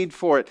 Christ paid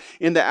for it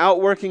in the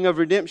outworking of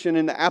redemption,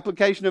 in the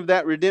application of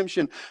that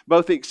redemption,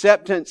 both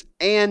acceptance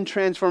and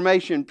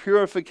transformation,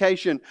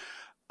 purification,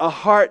 a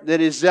heart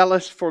that is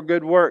zealous for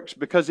good works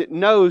because it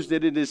knows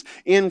that it is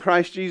in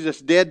Christ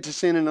Jesus, dead to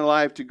sin and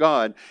alive to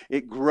God.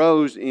 It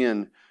grows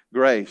in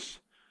grace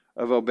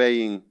of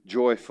obeying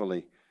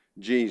joyfully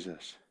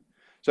Jesus.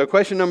 So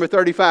question number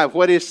 35,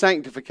 what is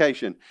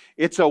sanctification?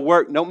 It's a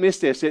work, don't miss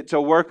this, it's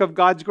a work of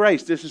God's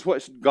grace. This is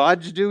what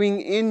God's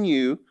doing in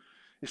you.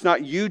 It's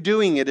not you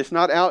doing it, it's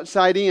not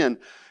outside in.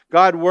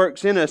 God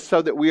works in us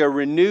so that we are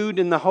renewed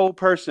in the whole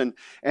person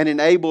and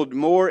enabled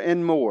more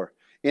and more.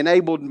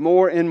 Enabled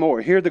more and more.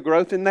 Hear the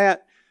growth in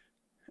that?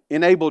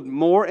 Enabled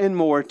more and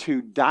more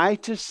to die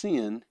to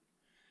sin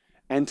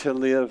and to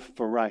live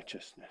for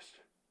righteousness.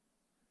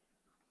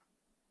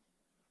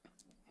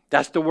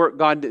 That's the work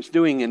God that's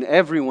doing in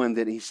everyone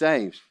that He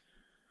saves.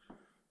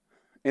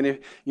 And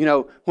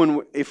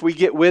if we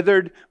get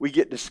withered, we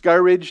get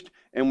discouraged,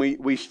 and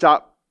we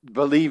stop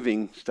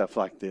believing stuff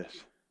like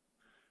this.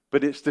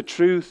 But it's the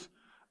truth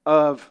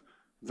of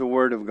the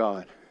Word of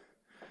God.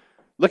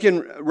 Look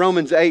in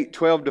Romans 8,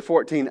 12 to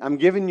 14. I'm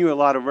giving you a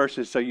lot of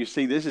verses so you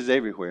see this is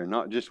everywhere,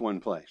 not just one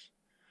place.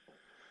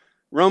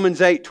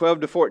 Romans 8,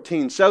 12 to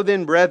 14. So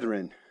then,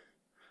 brethren,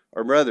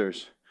 or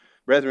brothers,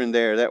 brethren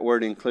there, that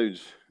word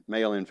includes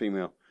male and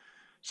female.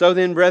 So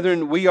then,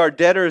 brethren, we are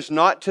debtors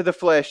not to the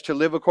flesh to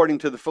live according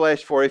to the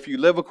flesh, for if you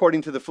live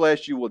according to the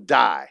flesh, you will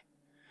die.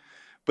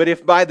 But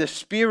if by the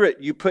Spirit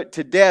you put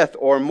to death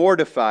or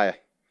mortify,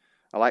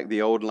 I like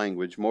the old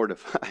language,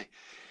 mortify.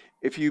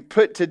 If you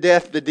put to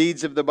death the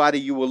deeds of the body,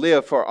 you will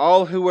live. For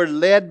all who are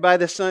led by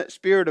the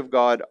Spirit of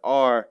God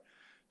are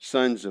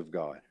sons of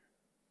God.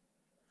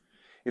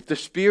 If the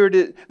Spirit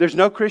is, there's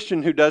no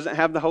Christian who doesn't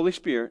have the Holy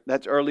Spirit.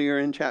 That's earlier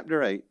in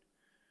chapter 8.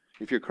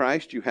 If you're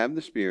Christ, you have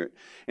the Spirit.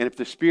 And if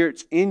the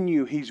Spirit's in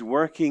you, He's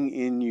working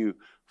in you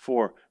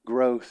for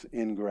growth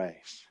in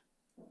grace.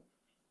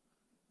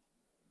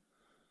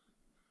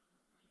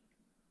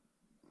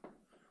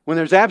 When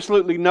there's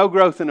absolutely no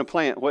growth in a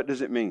plant, what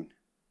does it mean?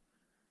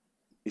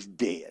 It's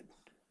dead.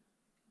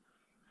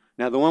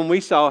 Now, the one we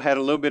saw had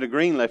a little bit of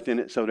green left in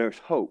it, so there's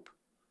hope.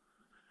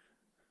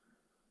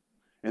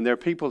 And there are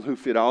people who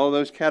fit all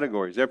those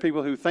categories. There are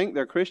people who think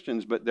they're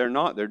Christians, but they're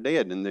not. They're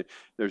dead. And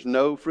there's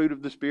no fruit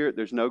of the Spirit.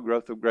 There's no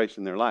growth of grace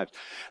in their lives.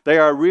 They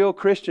are real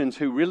Christians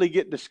who really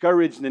get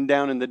discouraged and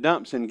down in the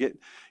dumps and get,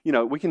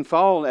 we can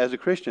fall as a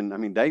Christian. I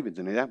mean, David's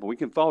an example. We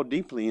can fall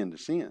deeply into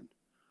sin.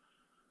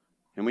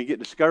 And we get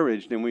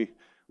discouraged and we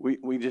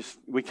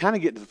kind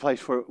of get to the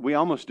place where we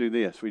almost do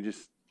this.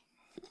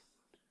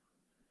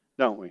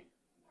 Don't we?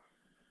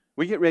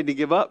 We get ready to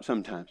give up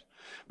sometimes.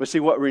 But see,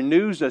 what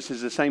renews us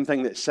is the same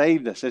thing that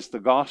saved us. It's the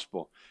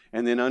gospel.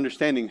 And then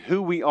understanding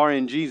who we are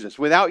in Jesus.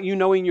 Without you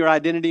knowing your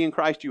identity in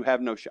Christ, you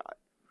have no shot.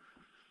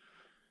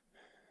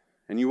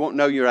 And you won't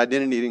know your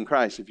identity in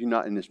Christ if you're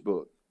not in this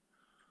book.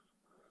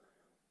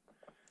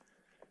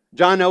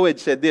 John Owen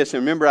said this,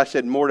 and remember I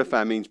said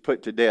mortify means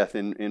put to death.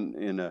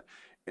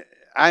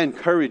 I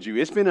encourage you,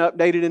 it's been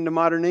updated into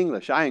modern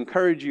English. I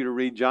encourage you to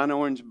read John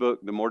Owen's book,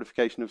 The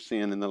Mortification of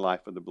Sin in the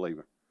Life of the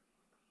Believer.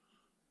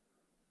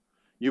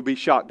 You'll be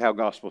shocked how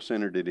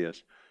gospel-centered it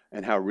is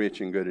and how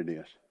rich and good it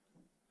is.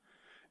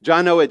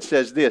 John Owen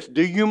says this,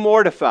 do you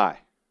mortify?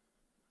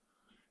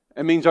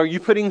 It means, are you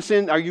putting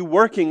sin, are you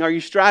working, are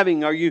you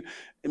striving, are you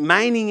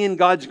mining in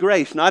God's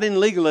grace, not in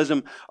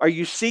legalism? Are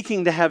you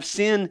seeking to have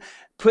sin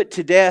put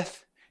to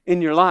death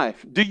in your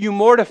life? Do you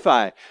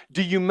mortify?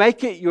 Do you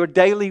make it your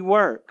daily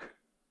work?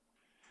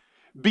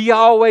 Be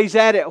always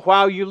at it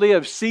while you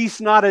live.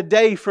 Cease not a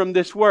day from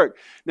this work.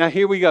 Now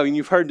here we go, and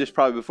you've heard this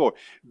probably before.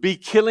 Be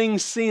killing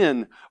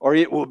sin, or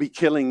it will be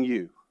killing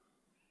you.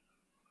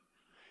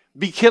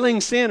 Be killing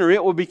sin, or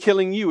it will be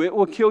killing you. It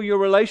will kill your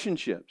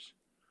relationships.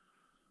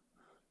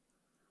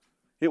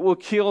 It will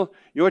kill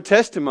your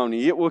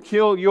testimony. It will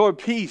kill your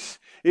peace.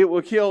 It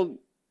will kill...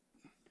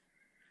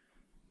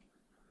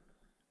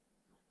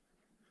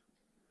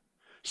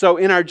 So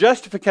in our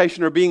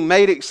justification or being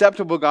made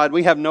acceptable to God,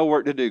 we have no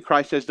work to do.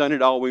 Christ has done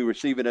it all. We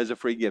receive it as a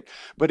free gift.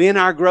 But in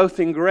our growth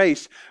in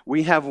grace,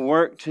 we have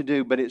work to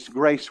do, but it's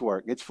grace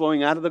work. It's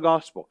flowing out of the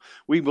gospel.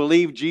 We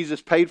believe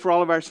Jesus paid for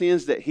all of our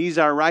sins, that He's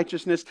our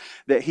righteousness,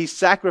 that He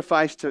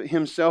sacrificed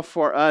Himself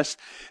for us,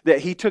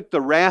 that He took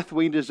the wrath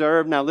we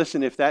deserve. Now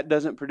listen, if that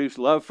doesn't produce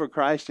love for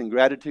Christ and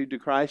gratitude to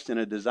Christ and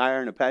a desire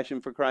and a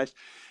passion for Christ,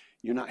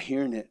 you're not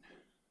hearing it.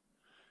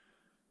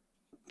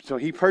 So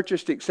He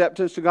purchased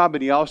acceptance to God,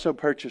 but He also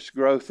purchased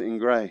growth in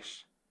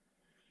grace.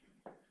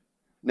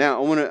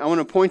 Now, I want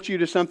to point you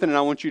to something, and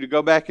I want you to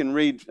go back and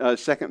read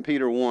 2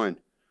 Peter 1.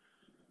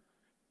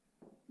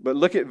 But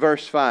look at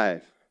verse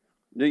 5.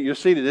 You'll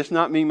see that it's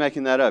not me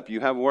making that up. You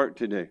have work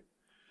to do.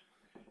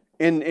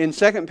 In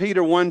 2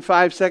 Peter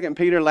 1:5, 2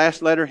 Peter,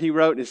 last letter he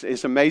wrote,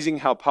 it's amazing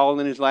how Paul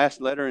in his last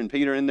letter and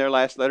Peter in their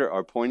last letter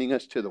are pointing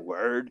us to the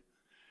Word,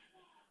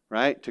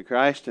 right? To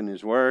Christ and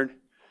His Word.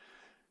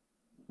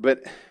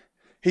 But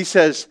he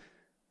says,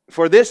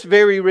 For this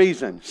very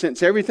reason,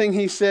 since everything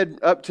he said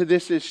up to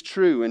this is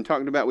true, and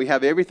talking about we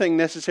have everything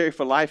necessary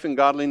for life and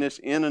godliness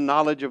in a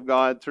knowledge of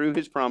God through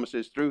his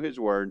promises, through his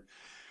word,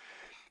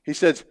 he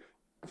says,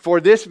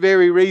 for this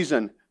very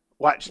reason,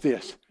 watch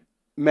this,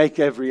 make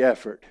every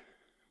effort.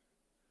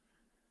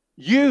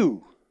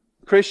 You,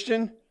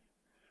 Christian,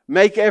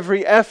 make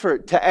every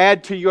effort to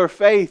add to your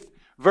faith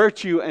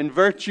virtue, and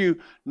virtue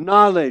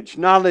knowledge.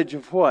 Knowledge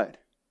of what?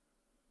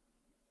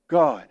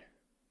 God.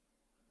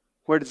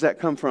 Where does that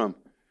come from?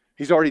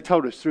 He's already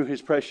told us through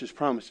his precious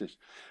promises.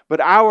 But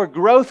our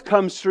growth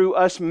comes through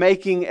us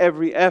making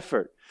every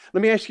effort.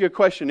 Let me ask you a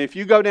question. If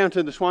you go down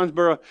to the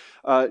Swansboro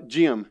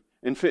gym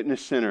and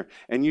fitness center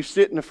and you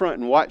sit in the front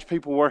and watch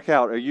people work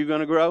out, are you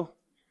going to grow?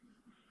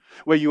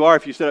 Well, you are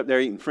if you sit up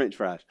there eating French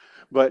fries.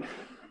 But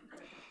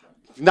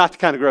it's not the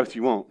kind of growth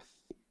you want.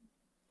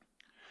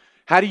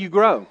 How do you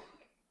grow?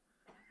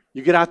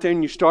 You get out there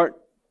and you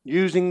start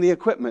using the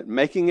equipment,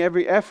 making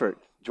every effort.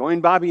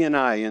 Join Bobby and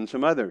I and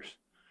some others.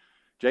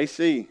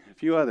 JC, a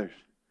few others.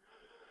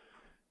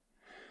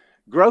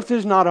 Growth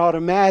is not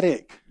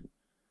automatic.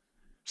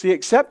 See,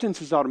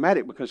 acceptance is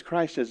automatic because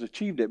Christ has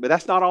achieved it, but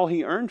that's not all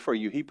he earned for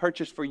you. He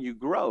purchased for you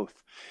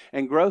growth,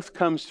 and growth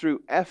comes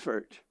through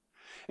effort.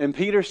 And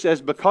Peter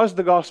says, because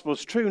the gospel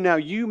is true, now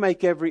you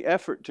make every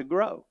effort to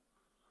grow.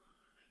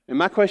 And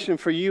my question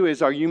for you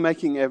is, are you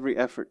making every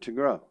effort to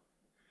grow?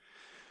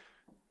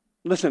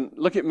 Listen,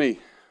 look at me.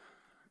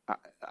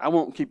 I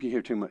won't keep you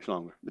here too much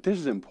longer, but this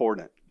is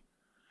important.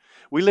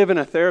 We live in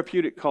a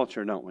therapeutic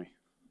culture, don't we?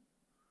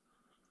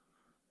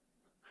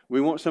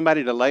 We want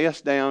somebody to lay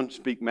us down,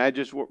 speak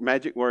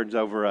magic words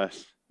over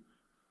us,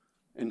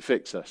 and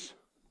fix us.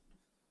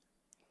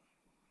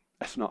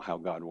 That's not how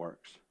God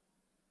works.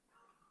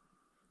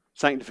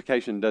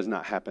 Sanctification does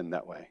not happen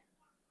that way.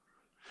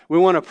 We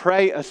want to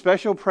pray a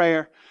special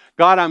prayer.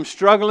 God, I'm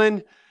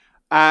struggling.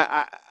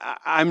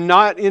 I'm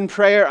not in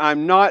prayer.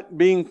 I'm not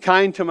being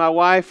kind to my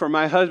wife or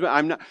my husband.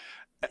 I'm not.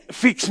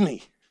 Fix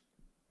me.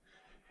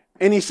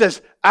 And he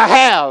says, I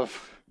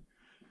have.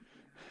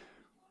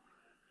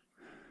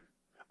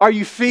 Are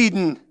you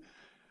feeding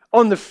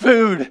on the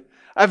food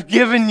I've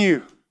given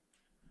you?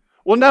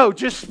 Well, no,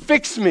 just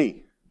fix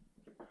me.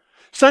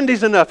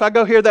 Sunday's enough. I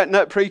go hear that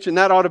nut preach and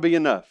that ought to be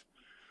enough.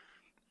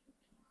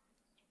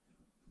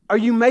 Are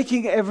you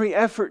making every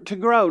effort to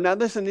grow? Now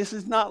listen, this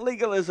is not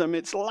legalism.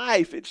 It's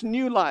life. It's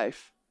new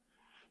life.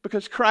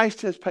 Because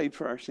Christ has paid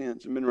for our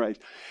sins and been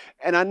raised.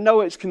 And I know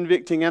it's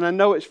convicting and I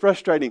know it's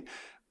frustrating.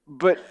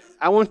 But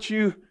I want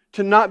you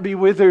to not be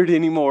withered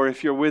anymore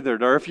if you're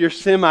withered or if you're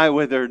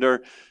semi-withered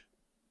or...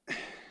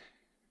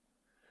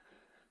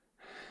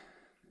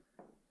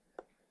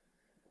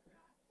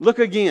 Look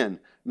again.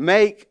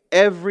 Make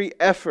every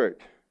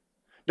effort.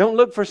 Don't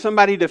look for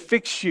somebody to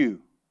fix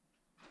you.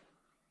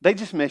 They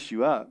just mess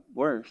you up.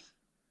 Worse.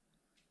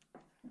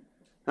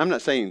 I'm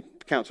not saying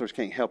counselors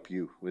can't help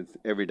you with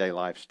everyday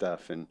life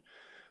stuff and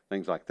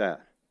things like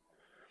that.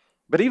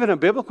 But even a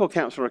biblical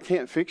counselor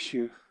can't fix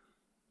you.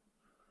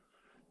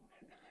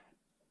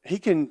 He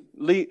can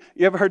lead.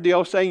 You ever heard the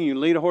old saying, you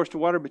lead a horse to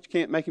water, but you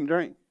can't make him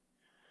drink?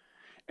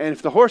 And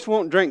if the horse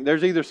won't drink,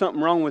 there's either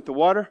something wrong with the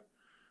water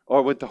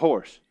or with the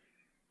horse.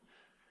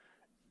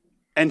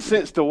 And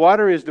since the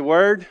water is the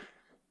word,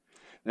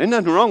 there's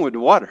nothing wrong with the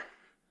water.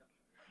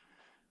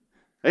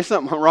 There's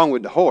something wrong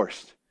with the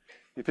horse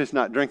if it's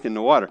not drinking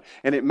the water.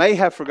 And it may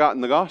have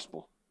forgotten the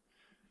gospel.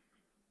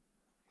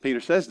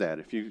 Peter says that.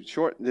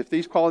 If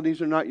these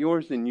qualities are not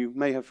yours, then you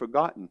may have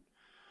forgotten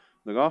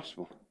the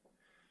gospel.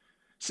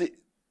 See,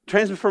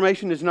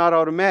 transformation is not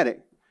automatic.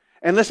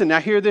 And listen,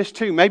 now hear this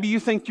too. Maybe you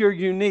think you're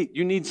unique.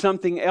 You need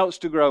something else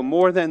to grow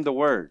more than the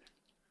word.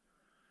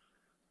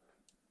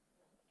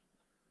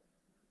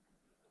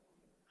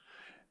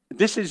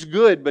 This is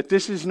good, but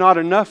this is not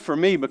enough for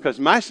me because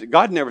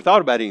God never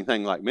thought about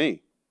anything like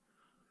me.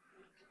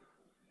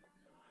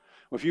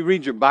 Well, if you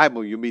read your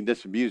Bible, you'll be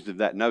disabused of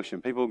that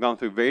notion. People have gone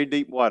through very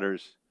deep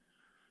waters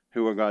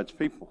who are God's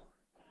people.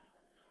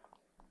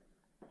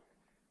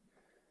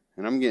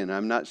 And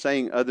I'm not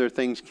saying other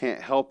things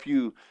can't help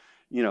you,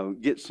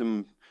 get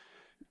some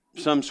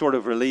sort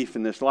of relief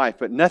in this life,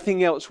 but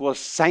nothing else will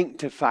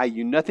sanctify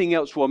you. Nothing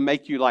else will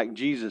make you like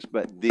Jesus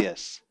but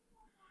this.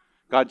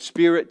 God's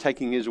Spirit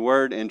taking His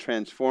Word and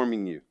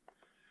transforming you.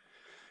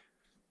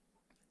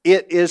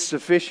 It is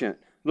sufficient.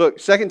 Look,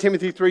 2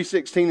 Timothy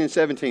 3:16 and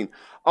 17.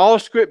 All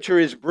Scripture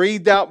is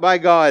breathed out by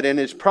God and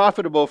is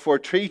profitable for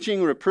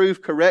teaching,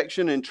 reproof,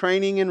 correction, and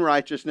training in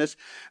righteousness,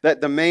 that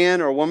the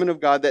man or woman of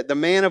God, that the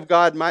man of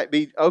God might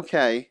be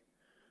okay,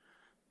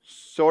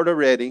 sort of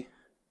ready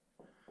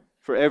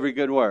for every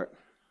good work.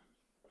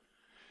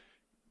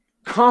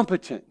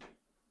 Competent.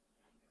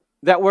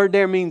 That word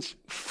there means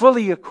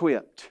fully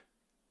equipped.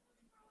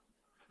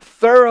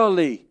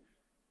 Thoroughly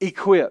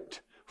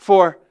equipped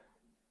for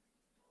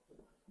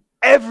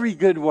every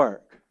good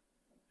work.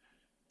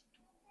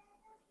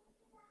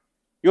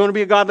 You want to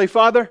be a godly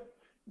father?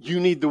 You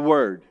need the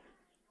Word.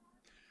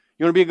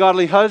 You want to be a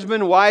godly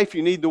husband, wife?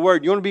 You need the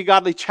Word. You want to be a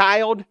godly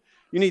child?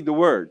 You need the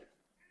Word.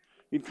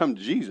 You can come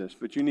to Jesus,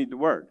 but you need the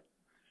Word.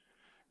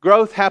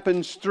 Growth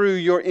happens through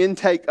your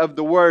intake of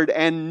the Word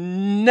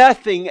and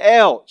nothing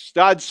else.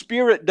 God's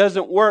Spirit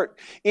doesn't work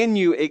in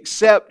you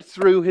except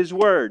through His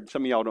Word.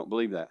 Some of y'all don't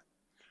believe that.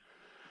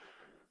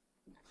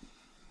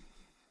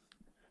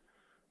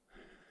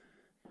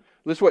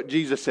 Listen what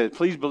Jesus said.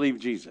 Please believe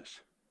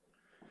Jesus.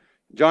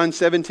 John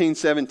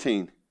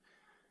 17:17.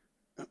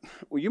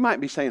 Well, you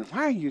might be saying,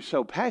 why are you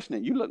so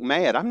passionate? You look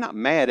mad. I'm not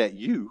mad at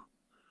you.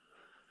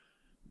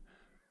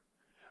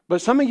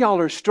 But some of y'all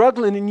are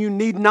struggling and you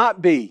need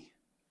not be.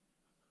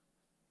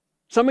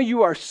 Some of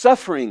you are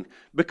suffering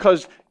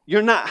because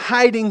you're not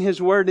hiding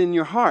His Word in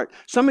your heart.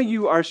 Some of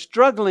you are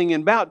struggling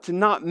and about to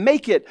not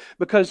make it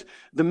because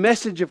the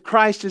message of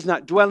Christ is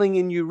not dwelling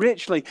in you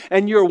richly.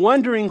 And you're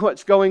wondering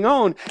what's going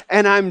on.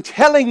 And I'm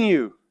telling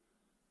you,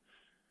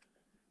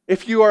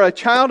 if you are a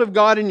child of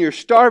God and you're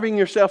starving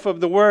yourself of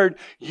the Word,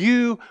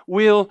 you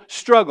will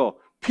struggle.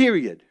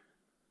 Period.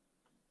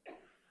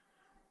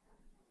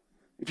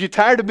 If you're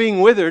tired of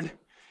being withered,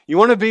 you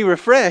want to be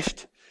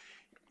refreshed,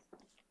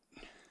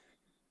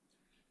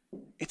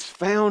 it's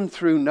found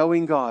through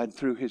knowing God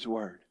through His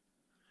Word.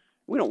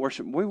 We don't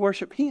worship, we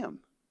worship Him.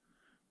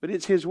 But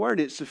it's His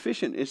Word, it's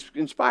sufficient, it's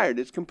inspired,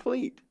 it's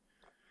complete.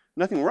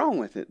 Nothing wrong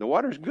with it. The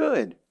water's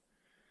good.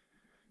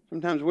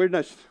 Sometimes we're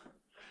just,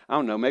 I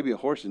don't know, maybe a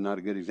horse is not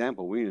a good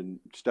example. We're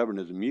stubborn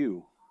as a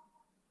mule.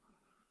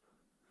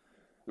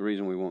 The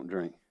reason we won't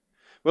drink.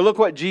 Well, look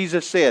what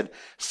Jesus said.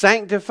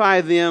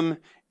 Sanctify them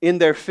in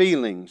their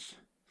feelings,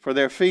 for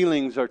their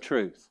feelings are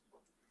truth.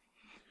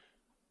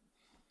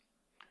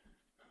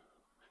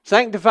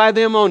 Sanctify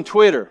them on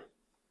Twitter.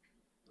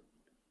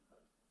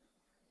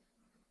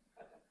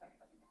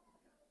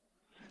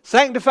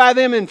 Sanctify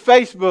them in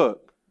Facebook.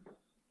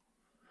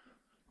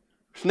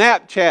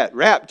 Snapchat,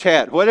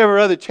 Rapchat, whatever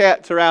other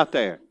chats are out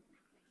there.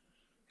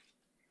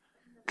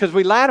 Because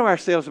we lie to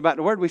ourselves about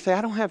the Word. We say,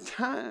 I don't have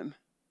time.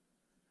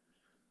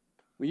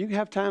 Well, you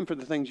have time for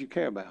the things you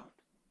care about.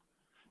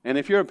 And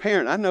if you're a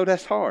parent, I know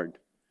that's hard.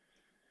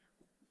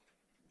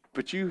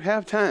 But you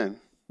have time.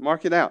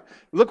 Mark it out.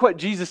 Look what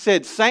Jesus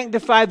said.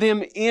 Sanctify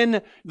them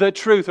in the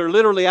truth. Or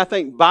literally, I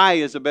think by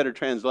is a better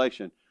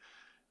translation.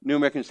 New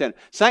American Standard.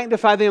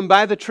 Sanctify them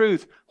by the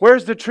truth.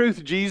 Where's the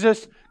truth,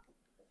 Jesus?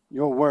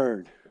 Your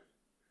Word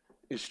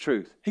is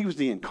truth. He was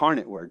the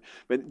incarnate Word.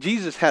 But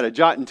Jesus had a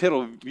jot and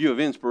tittle view of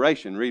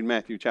inspiration. Read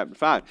Matthew chapter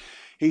 5.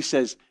 He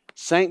says,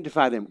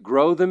 sanctify them.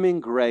 Grow them in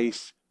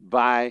grace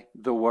by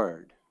the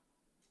Word.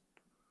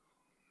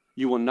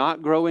 You will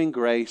not grow in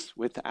grace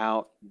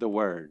without the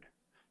Word.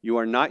 You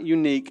are not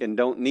unique and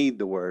don't need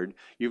the Word.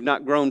 You've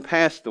not grown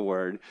past the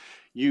Word.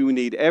 You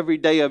need every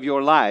day of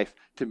your life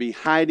to be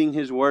hiding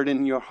His Word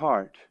in your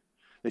heart,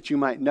 that you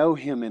might know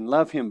Him and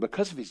love Him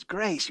because of His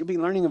grace. You'll be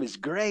learning of His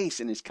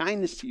grace and His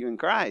kindness to you in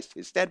Christ,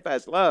 His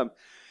steadfast love.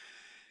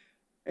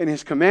 And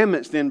His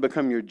commandments then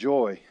become your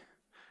joy.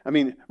 I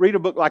mean, read a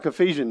book like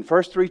Ephesians.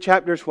 First 3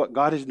 chapters, what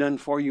God has done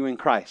for you in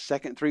Christ.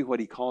 Second 3, what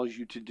He calls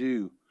you to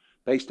do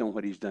based on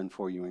what He's done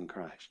for you in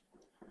Christ.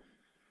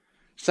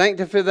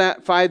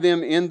 Sanctify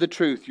them in the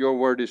truth. Your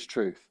Word is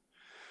truth.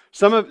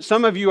 Some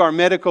of you are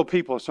medical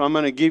people, so I'm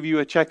going to give you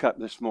a checkup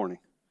this morning.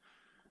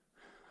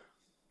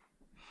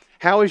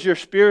 How is your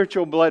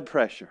spiritual blood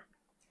pressure?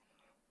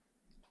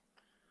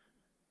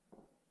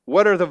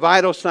 What are the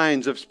vital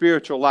signs of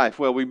spiritual life?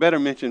 Well, we better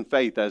mention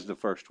faith as the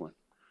first one.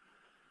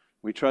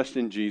 We trust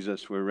in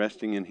Jesus. We're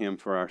resting in Him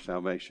for our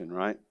salvation,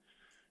 right?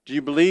 Do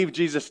you believe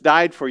Jesus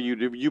died for you?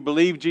 Do you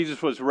believe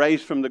Jesus was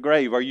raised from the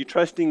grave? Are you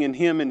trusting in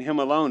Him and Him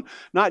alone?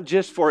 Not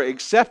just for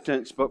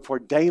acceptance, but for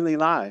daily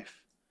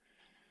life.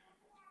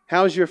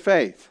 How's your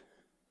faith?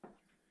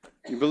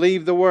 You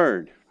believe the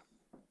Word.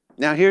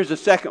 Now here's the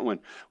second one.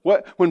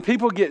 When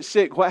people get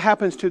sick, what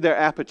happens to their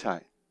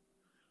appetite?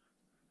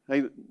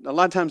 A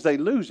lot of times they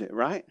lose it,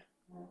 right?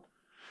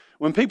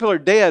 When people are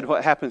dead,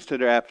 what happens to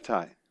their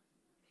appetite?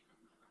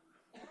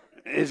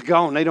 It's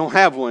gone. They don't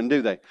have one,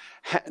 do they?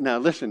 Now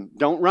listen,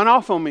 don't run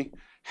off on me.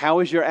 How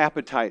is your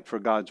appetite for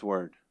God's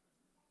Word?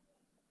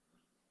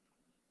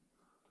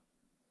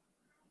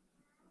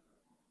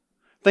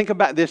 Think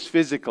about this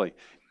physically.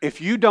 If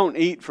you don't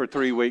eat for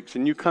 3 weeks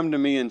and you come to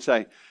me and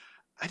say,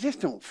 I just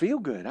don't feel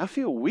good. I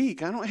feel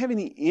weak. I don't have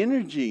any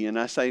energy. And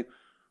I say,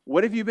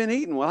 what have you been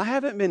eating? Well, I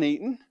haven't been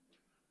eating.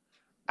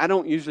 I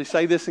don't usually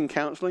say this in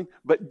counseling,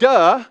 but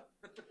duh.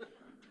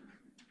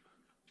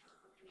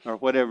 Or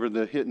whatever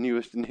the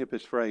newest and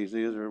hippest phrase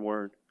is or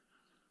word.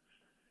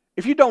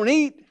 If you don't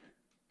eat,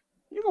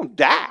 you're going to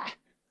die.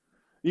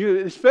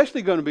 You're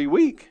especially going to be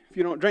weak if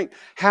you don't drink.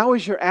 How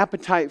is your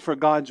appetite for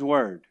God's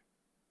Word?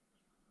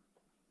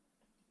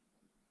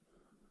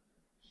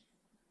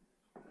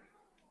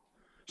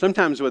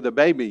 Sometimes with a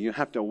baby, you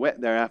have to whet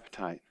their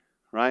appetite,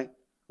 right?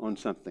 On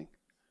something.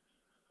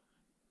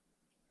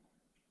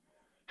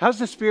 How's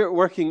the Spirit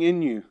working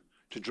in you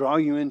to draw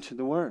you into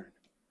the Word?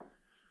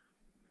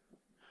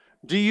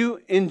 Do you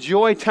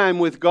enjoy time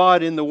with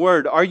God in the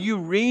Word? Are you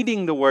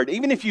reading the Word?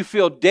 Even if you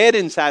feel dead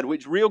inside,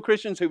 which real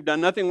Christians who've done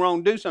nothing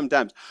wrong do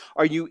sometimes,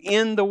 are you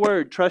in the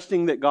Word,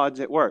 trusting that God's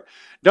at work?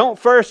 Don't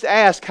first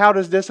ask, how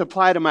does this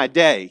apply to my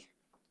day?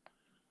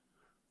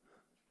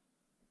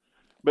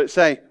 But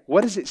say,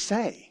 what does it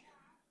say?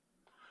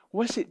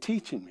 What's it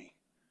teaching me?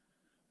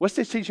 What's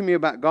this teaching me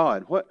about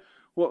God?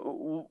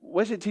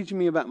 What's it teaching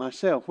me about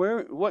myself?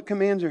 What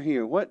commands are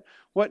here? What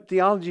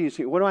theology is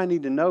here? What do I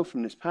need to know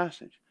from this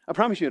passage? I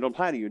promise you it'll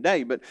apply to your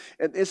day, but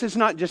this is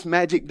not just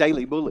magic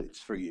daily bullets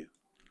for you.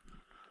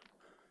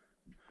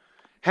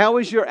 How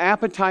is your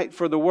appetite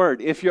for the Word?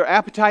 If your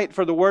appetite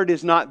for the Word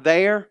is not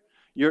there,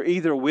 you're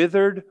either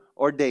withered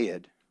or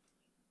dead.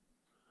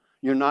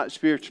 You're not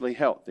spiritually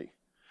healthy.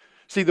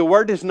 See, the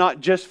Word is not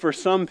just for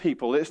some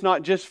people. It's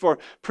not just for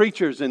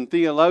preachers and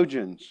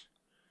theologians.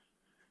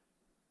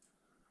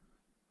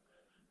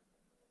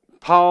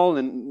 Paul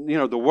and,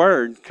 the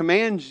Word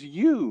commands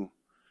you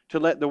to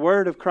let the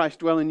Word of Christ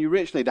dwell in you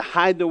richly, to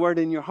hide the Word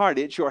in your heart.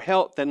 It's your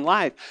health and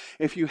life.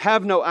 If you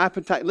have no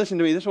appetite, listen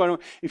to me, this is what I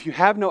want. If you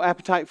have no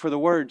appetite for the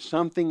Word,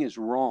 something is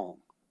wrong.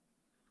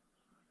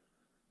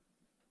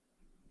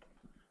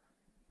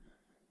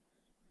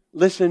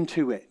 Listen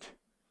to it.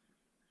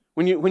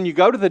 When you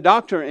go to the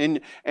doctor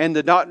and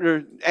the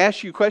doctor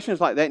asks you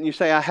questions like that and you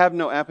say, I have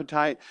no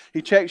appetite,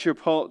 he checks your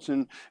pulse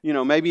and,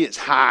 maybe it's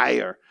high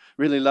or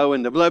really low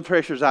and the blood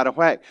pressure's out of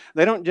whack.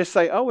 They don't just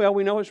say, oh, well,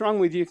 we know what's wrong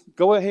with you.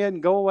 Go ahead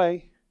and go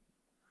away.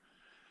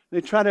 They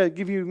try to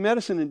give you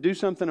medicine and do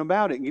something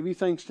about it, give you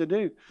things to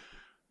do.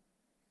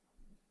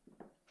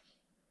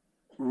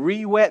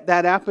 Re-whet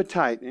that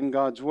appetite in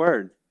God's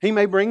Word. He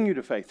may bring you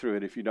to faith through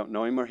it if you don't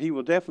know Him, or He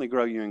will definitely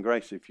grow you in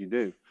grace if you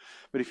do.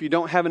 But if you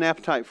don't have an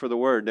appetite for the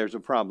Word, there's a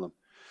problem.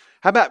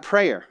 How about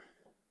prayer?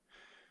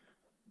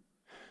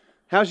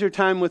 How's your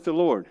time with the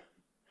Lord?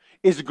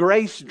 Is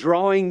grace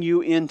drawing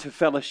you into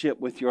fellowship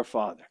with your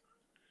Father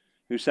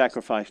who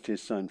sacrificed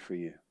His Son for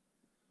you?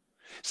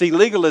 See,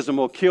 legalism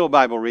will kill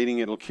Bible reading.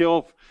 It'll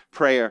kill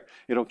prayer.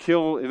 It'll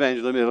kill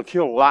evangelism. It'll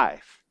kill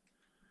life.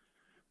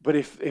 But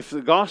if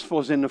the gospel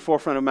is in the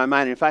forefront of my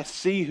mind, and if I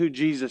see who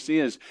Jesus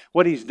is,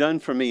 what He's done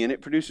for me, and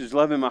it produces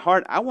love in my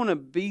heart, I want to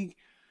be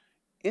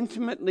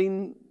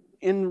intimately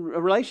in a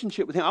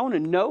relationship with Him. I want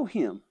to know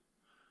Him.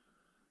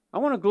 I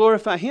want to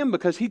glorify Him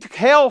because He took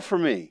hell for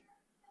me.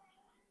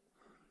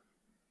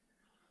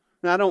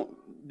 Now, I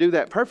don't do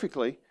that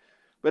perfectly,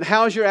 but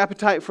how's your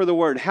appetite for the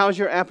Word? How's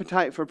your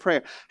appetite for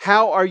prayer?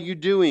 How are you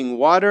doing,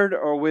 watered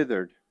or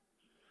withered?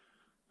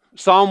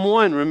 Psalm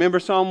 1, remember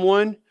Psalm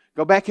 1?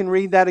 Go back and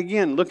read that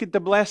again. Look at the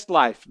blessed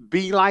life.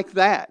 Be like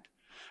that.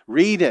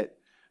 Read it.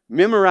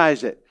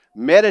 Memorize it.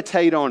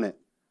 Meditate on it.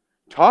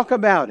 Talk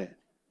about it.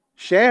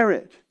 Share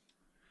it.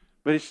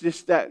 But it's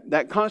just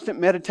that constant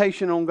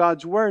meditation on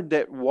God's Word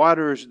that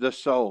waters the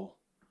soul,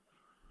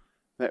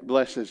 that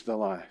blesses the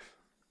life.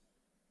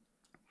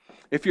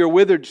 If you're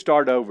withered,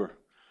 start over.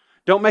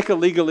 Don't make a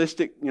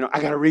legalistic, I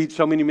got to read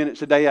so many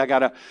minutes a day. I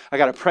got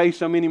to pray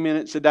so many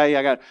minutes a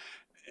day.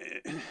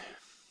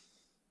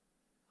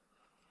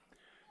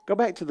 Go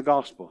back to the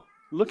gospel.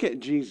 Look at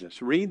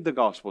Jesus. Read the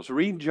gospels.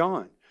 Read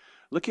John.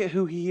 Look at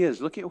who He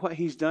is. Look at what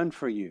He's done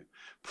for you.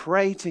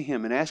 Pray to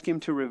Him and ask Him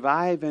to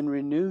revive and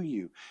renew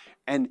you.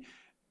 And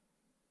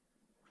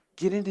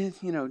get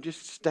into,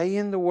 just stay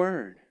in the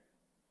Word.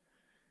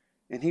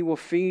 And He will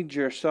feed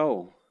your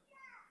soul.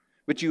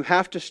 But you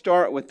have to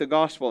start with the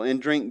gospel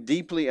and drink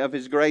deeply of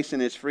His grace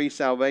and His free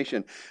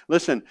salvation.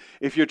 Listen,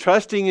 if you're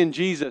trusting in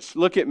Jesus,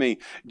 look at me.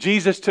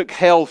 Jesus took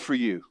hell for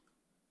you.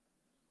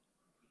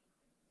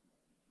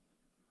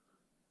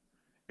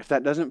 If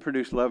that doesn't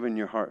produce love in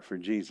your heart for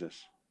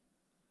Jesus,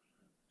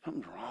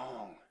 something's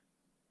wrong.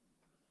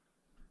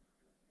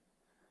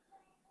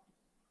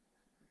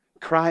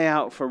 Cry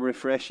out for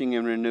refreshing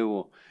and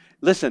renewal.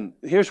 Listen,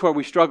 here's where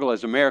we struggle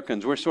as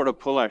Americans. We're sort of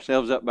pull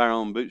ourselves up by our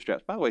own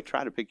bootstraps. By the way,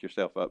 try to pick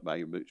yourself up by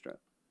your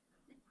bootstraps.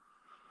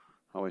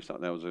 I always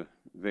thought that was a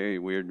very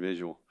weird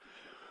visual.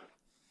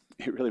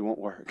 It really won't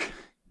work.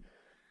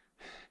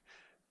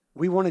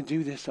 We want to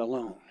do this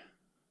alone.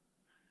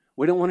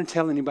 We don't want to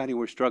tell anybody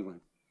we're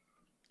struggling.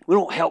 We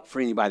don't help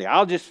for anybody.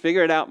 I'll just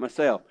figure it out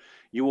myself.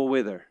 You will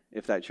wither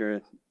if that's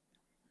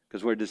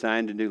because we're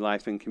designed to do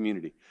life in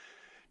community.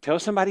 Tell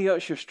somebody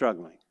else you're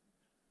struggling.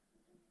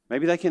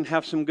 Maybe they can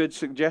have some good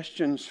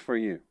suggestions for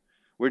you.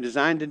 We're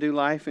designed to do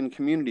life in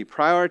community.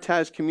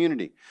 Prioritize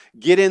community.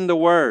 Get in the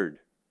Word.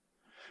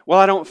 Well,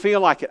 I don't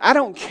feel like it. I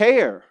don't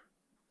care.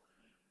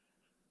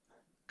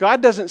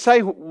 God doesn't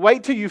say,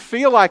 wait till you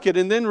feel like it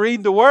and then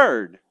read the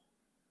Word.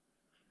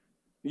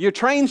 Your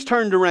train's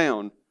turned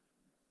around.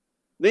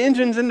 The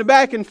engine's in the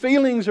back and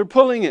feelings are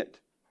pulling it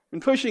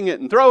and pushing it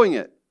and throwing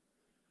it.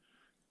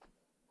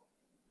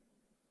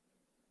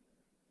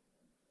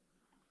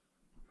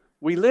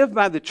 We live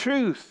by the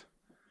truth.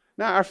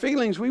 Now, our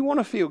feelings, we want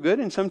to feel good,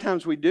 and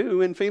sometimes we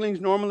do, and feelings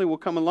normally will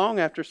come along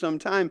after some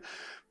time.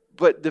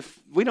 But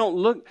we don't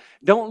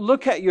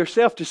look at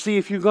yourself to see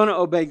if you're going to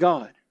obey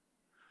God.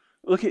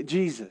 Look at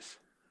Jesus.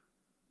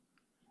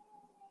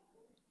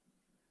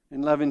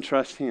 And love and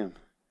trust Him.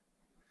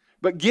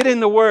 But get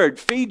in the Word.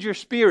 Feed your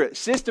spirit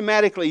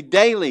systematically,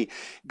 daily.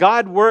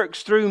 God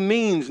works through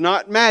means,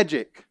 not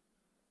magic.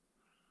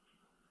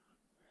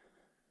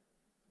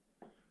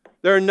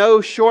 There are no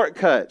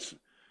shortcuts.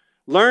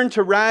 Learn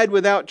to ride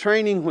without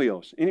training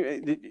wheels.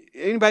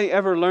 Anybody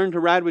ever learn to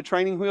ride with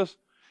training wheels?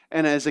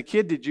 And as a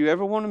kid, did you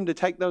ever want them to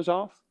take those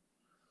off?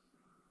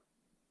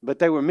 But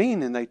they were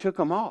mean and they took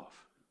them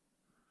off.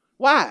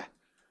 Why?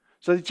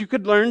 So that you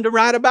could learn to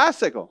ride a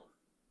bicycle.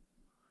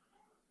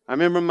 I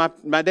remember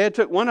my dad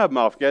took one of them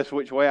off. Guess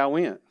which way I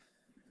went?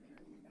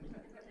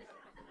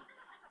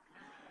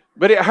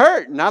 But it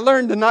hurt, and I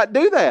learned to not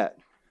do that.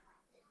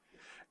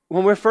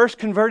 When we're first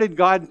converted,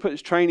 God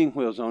puts training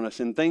wheels on us,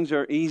 and things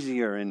are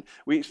easier, and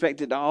we expect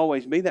it to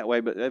always be that way,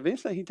 but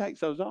eventually He takes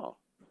those off.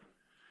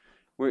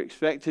 We're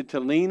expected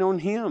to lean on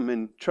Him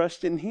and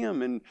trust in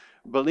Him and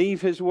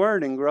believe His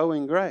Word and grow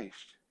in grace.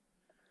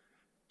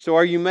 So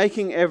are you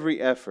making every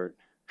effort?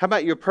 How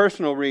about your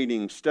personal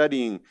reading,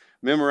 studying,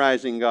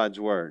 memorizing God's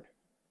Word?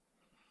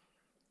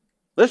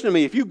 Listen to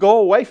me, if you go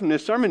away from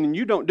this sermon and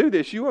you don't do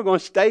this, you are going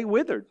to stay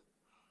withered.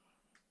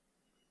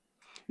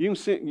 You can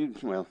send,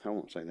 well, I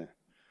won't say that.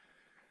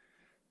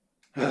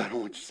 I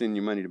don't want you to send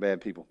your money to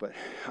bad people, but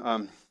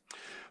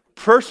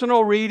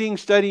personal reading,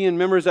 study, and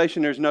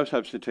memorization, there's no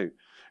substitute.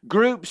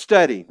 Group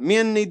study.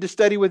 Men need to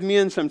study with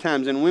men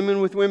sometimes, and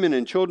women with women,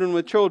 and children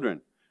with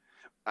children.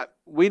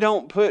 We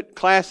don't put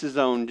classes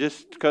on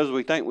just because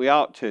we think we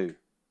ought to.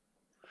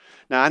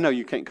 Now, I know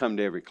you can't come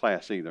to every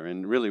class either,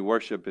 and really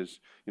worship is,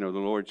 the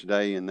Lord's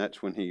Day, and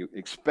that's when He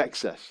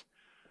expects us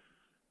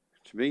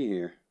to be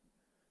here.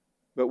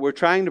 But we're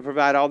trying to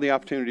provide all the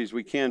opportunities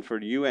we can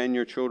for you and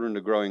your children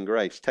to grow in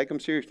grace. Take them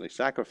seriously.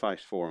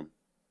 Sacrifice for them.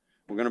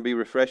 We're going to be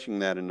refreshing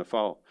that in the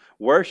fall.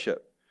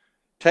 Worship.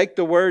 Take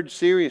the Word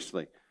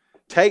seriously.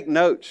 Take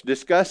notes.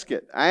 Discuss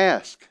it.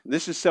 Ask.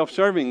 This is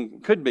self-serving.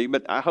 Could be,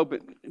 but I hope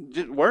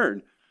just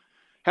Word.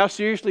 How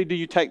seriously do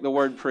you take the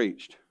Word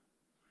preached?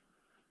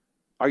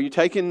 Are you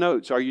taking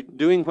notes? Are you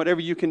doing whatever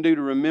you can do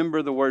to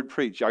remember the Word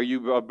preached? Are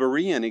you a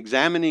Berean,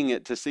 examining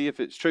it to see if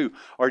it's true?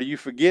 Or do you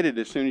forget it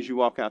as soon as you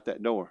walk out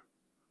that door?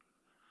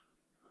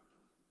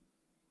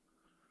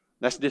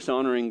 That's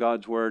dishonoring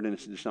God's Word, and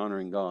it's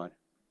dishonoring God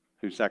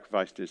who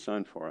sacrificed His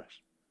Son for us.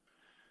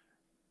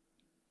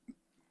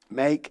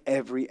 Make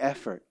every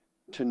effort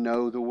to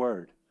know the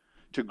Word,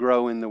 to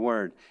grow in the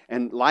Word.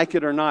 And like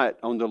it or not,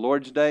 on the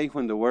Lord's Day,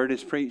 when the Word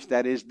is preached,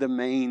 that is the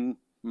main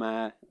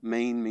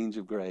means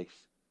of grace.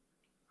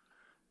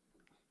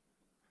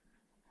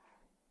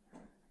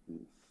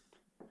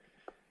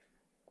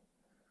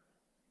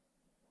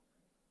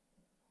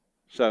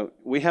 So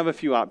we have a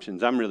few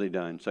options. I'm really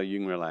done, so you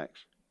can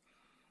relax.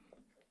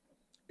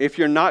 If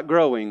you're not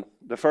growing,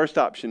 the first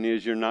option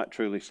is you're not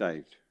truly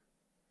saved.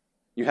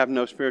 You have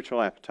no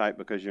spiritual appetite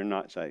because you're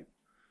not saved.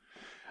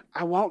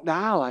 I walked the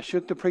aisle. I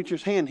shook the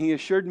preacher's hand. He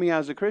assured me I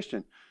was a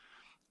Christian.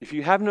 If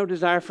you have no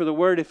desire for the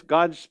Word, if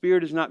God's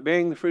Spirit is not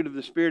bearing the fruit of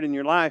the Spirit in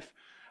your life,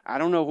 I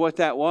don't know what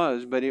that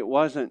was, but it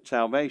wasn't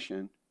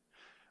salvation.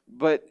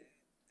 But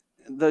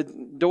the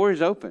door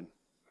is open.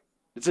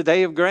 It's a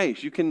day of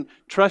grace. You can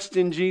trust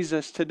in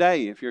Jesus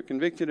today if you're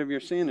convicted of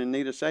your sin and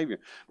need a Savior.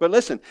 But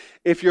listen,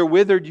 if you're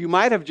withered, you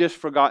might have just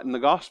forgotten the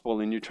gospel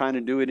and you're trying to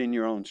do it in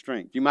your own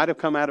strength. You might have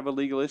come out of a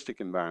legalistic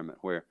environment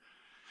where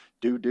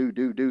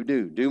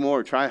do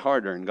more, try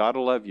harder, and God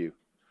will love you.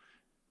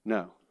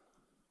 No.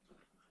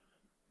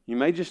 You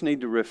may just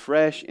need to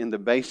refresh in the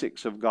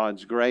basics of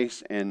God's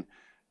grace, and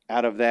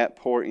out of that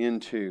pour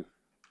into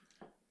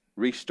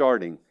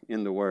restarting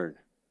in the Word.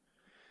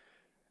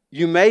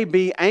 You may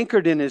be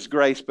anchored in His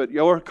grace, but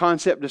your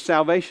concept of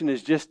salvation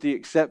is just the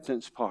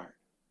acceptance part.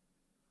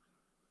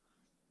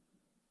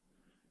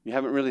 You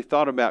haven't really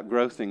thought about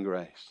growth in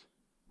grace.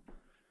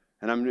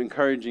 And I'm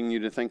encouraging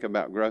you to think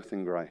about growth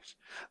in grace.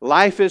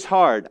 Life is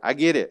hard. I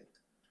get it.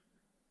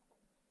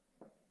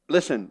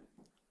 Listen,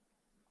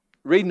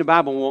 reading the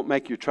Bible won't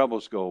make your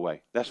troubles go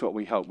away. That's what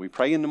we hope. We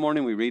pray in the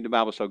morning, we read the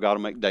Bible so God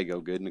will make the day go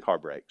good and the car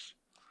breaks.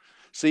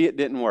 See, it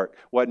didn't work.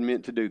 Wasn't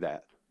meant to do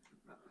that.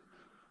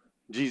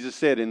 Jesus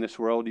said, in this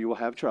world you will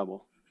have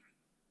trouble,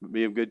 but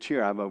be of good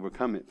cheer. I've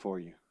overcome it for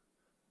you.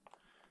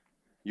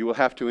 You will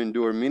have to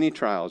endure many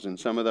trials, and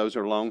some of those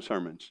are long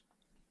sermons.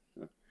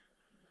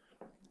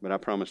 But I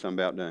promise I'm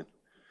about done.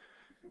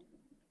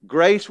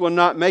 Grace will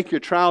not make your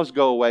trials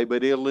go away,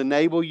 but it'll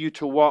enable you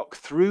to walk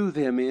through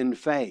them in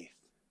faith.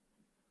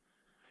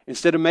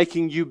 Instead of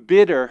making you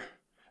bitter,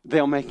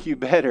 they'll make you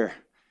better,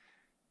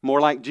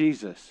 more like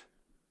Jesus.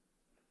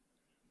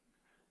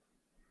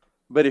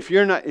 But if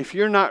you're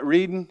not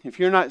reading, if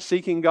you're not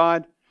seeking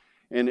God,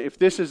 and if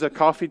this is a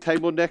coffee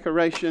table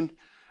decoration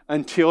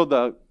until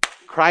the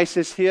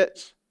crisis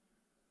hits,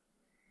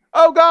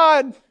 oh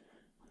God!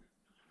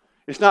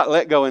 It's not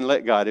let go and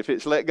let God. If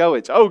it's let go,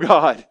 it's oh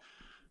God.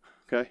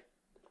 Okay?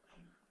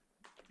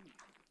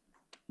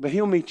 But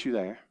He'll meet you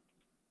there.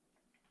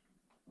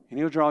 And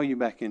He'll draw you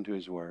back into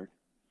His Word.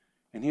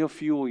 And He'll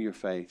fuel your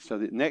faith so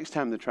that next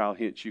time the trial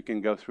hits, you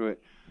can go through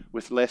it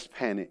with less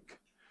panic,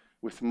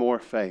 with more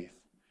faith,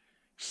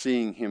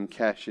 seeing Him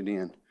cash it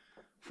in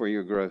for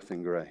your growth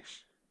in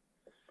grace.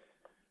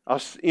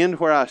 I'll end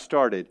where I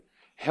started.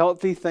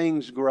 Healthy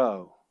things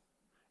grow.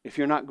 If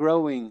you're not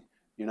growing,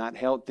 you're not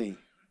healthy,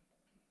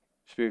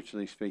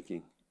 spiritually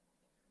speaking.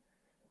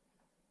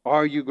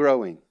 Are you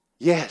growing?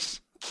 Yes.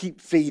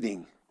 Keep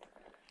feeding.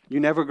 You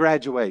never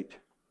graduate.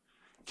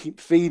 Keep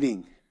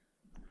feeding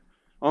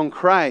on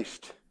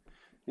Christ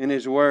and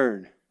His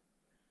Word.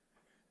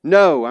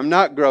 No, I'm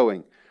not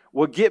growing.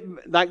 Well,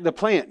 get like the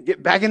plant.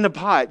 Get back in the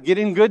pot. Get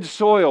in good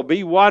soil.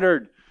 Be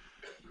watered.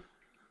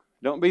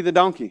 Don't be the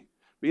donkey.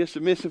 Be a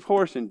submissive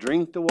horse and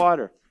drink the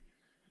water.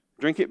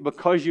 Drink it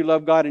because you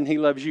love God and He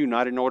loves you,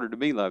 not in order to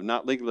be loved.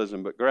 Not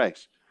legalism, but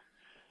grace.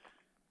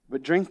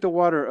 But drink the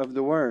water of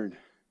the Word.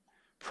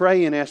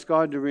 Pray and ask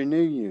God to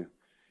renew you.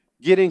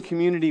 Get in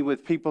community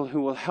with people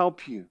who will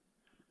help you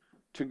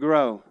to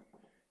grow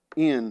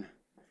in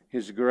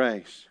His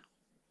grace.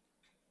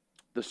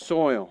 The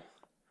soil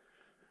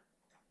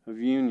of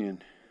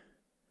union.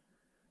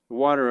 The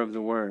water of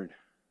the Word.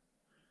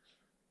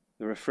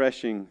 The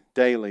refreshing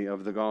daily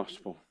of the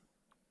gospel.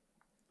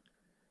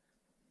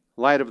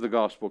 Light of the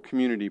gospel,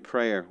 community,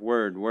 prayer,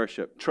 word,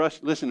 worship.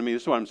 Trust, listen to me,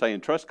 this is what I'm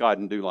saying. Trust God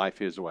and do life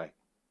His way.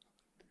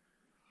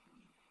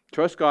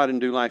 Trust God and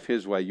do life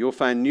His way. You'll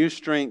find new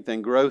strength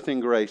and growth in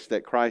grace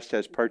that Christ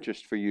has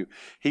purchased for you.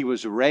 He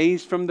was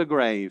raised from the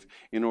grave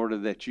in order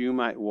that you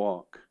might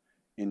walk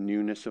in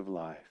newness of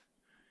life.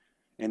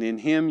 And in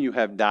Him you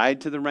have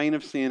died to the reign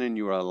of sin and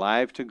you are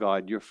alive to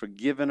God. You're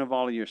forgiven of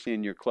all of your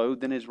sin. You're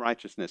clothed in His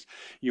righteousness.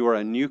 You are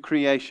a new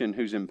creation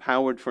who's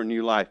empowered for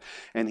new life.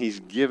 And He's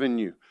given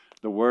you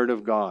the Word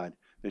of God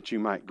that you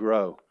might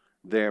grow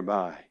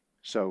thereby.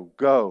 So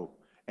go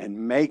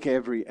and make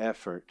every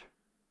effort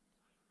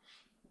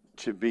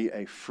to be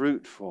a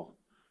fruitful,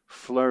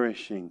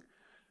 flourishing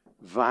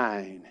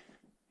vine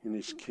in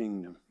His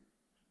kingdom.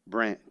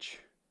 Branch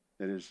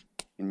that is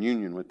in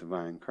union with the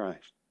vine,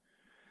 Christ.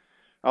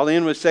 I'll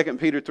end with 2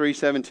 Peter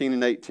 3:17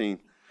 and 18.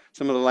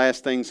 Some of the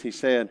last things he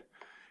said.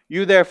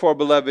 You therefore,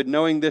 beloved,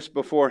 knowing this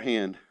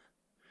beforehand,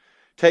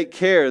 take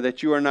care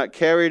that you are not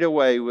carried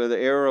away with the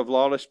error of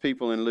lawless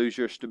people and lose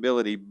your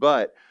stability,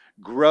 but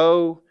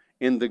grow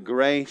in the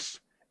grace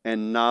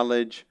and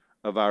knowledge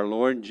of our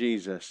Lord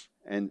Jesus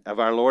and of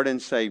our Lord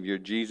and Savior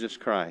Jesus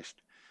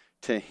Christ.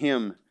 To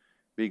Him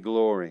be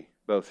glory,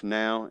 both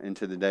now and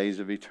to the days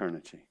of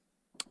eternity.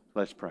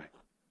 Let's pray.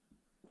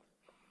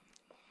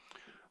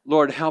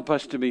 Lord, help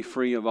us to be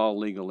free of all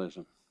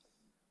legalism.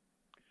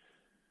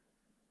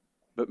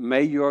 But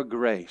may your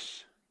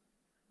grace,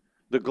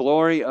 the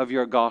glory of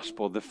your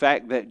gospel, the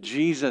fact that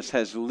Jesus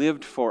has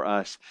lived for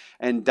us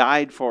and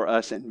died for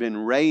us and been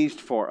raised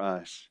for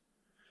us,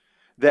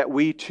 that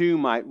we too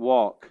might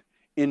walk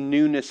in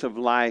newness of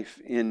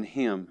life in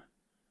Him,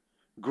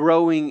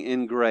 growing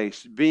in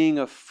grace, being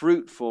a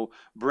fruitful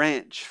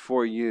branch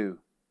for you,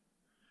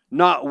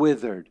 not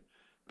withered,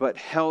 but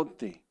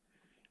healthy.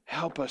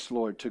 Help us,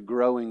 Lord, to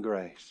grow in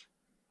grace.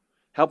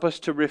 Help us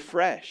to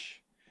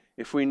refresh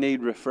if we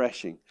need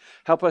refreshing.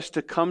 Help us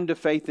to come to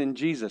faith in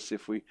Jesus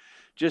if we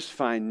just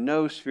find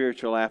no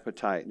spiritual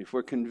appetite. And if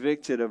we're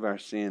convicted of our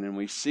sin and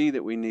we see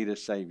that we need a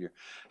Savior,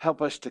 help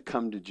us to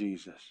come to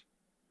Jesus.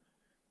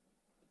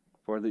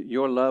 For that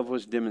your love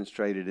was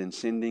demonstrated in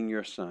sending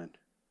your Son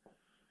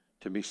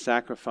to be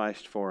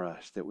sacrificed for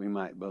us, that we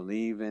might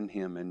believe in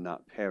Him and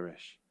not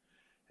perish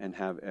and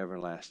have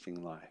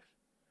everlasting life.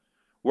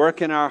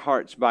 Work in our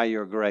hearts by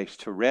your grace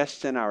to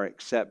rest in our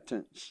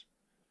acceptance,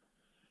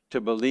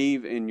 to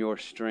believe in your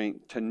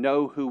strength, to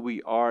know who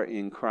we are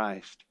in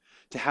Christ,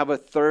 to have a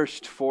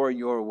thirst for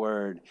your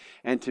word,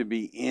 and to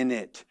be in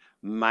it,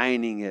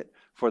 mining it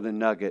for the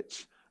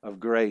nuggets of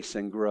grace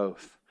and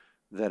growth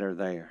that are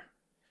there.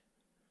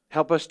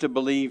 Help us to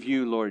believe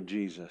you, Lord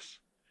Jesus,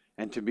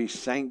 and to be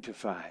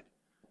sanctified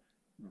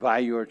by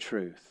your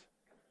truth,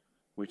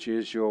 which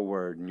is your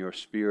word and your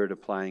Spirit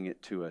applying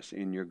it to us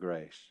in your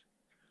grace.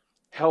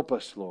 Help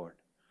us, Lord,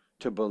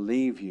 to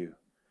believe you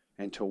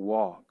and to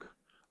walk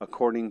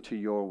according to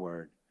your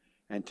word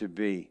and to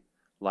be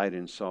light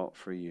and salt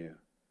for you.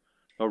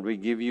 Lord, we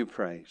give you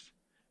praise.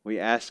 We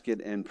ask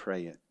it and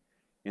pray it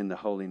in the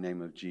holy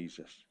name of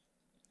Jesus.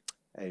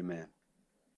 Amen.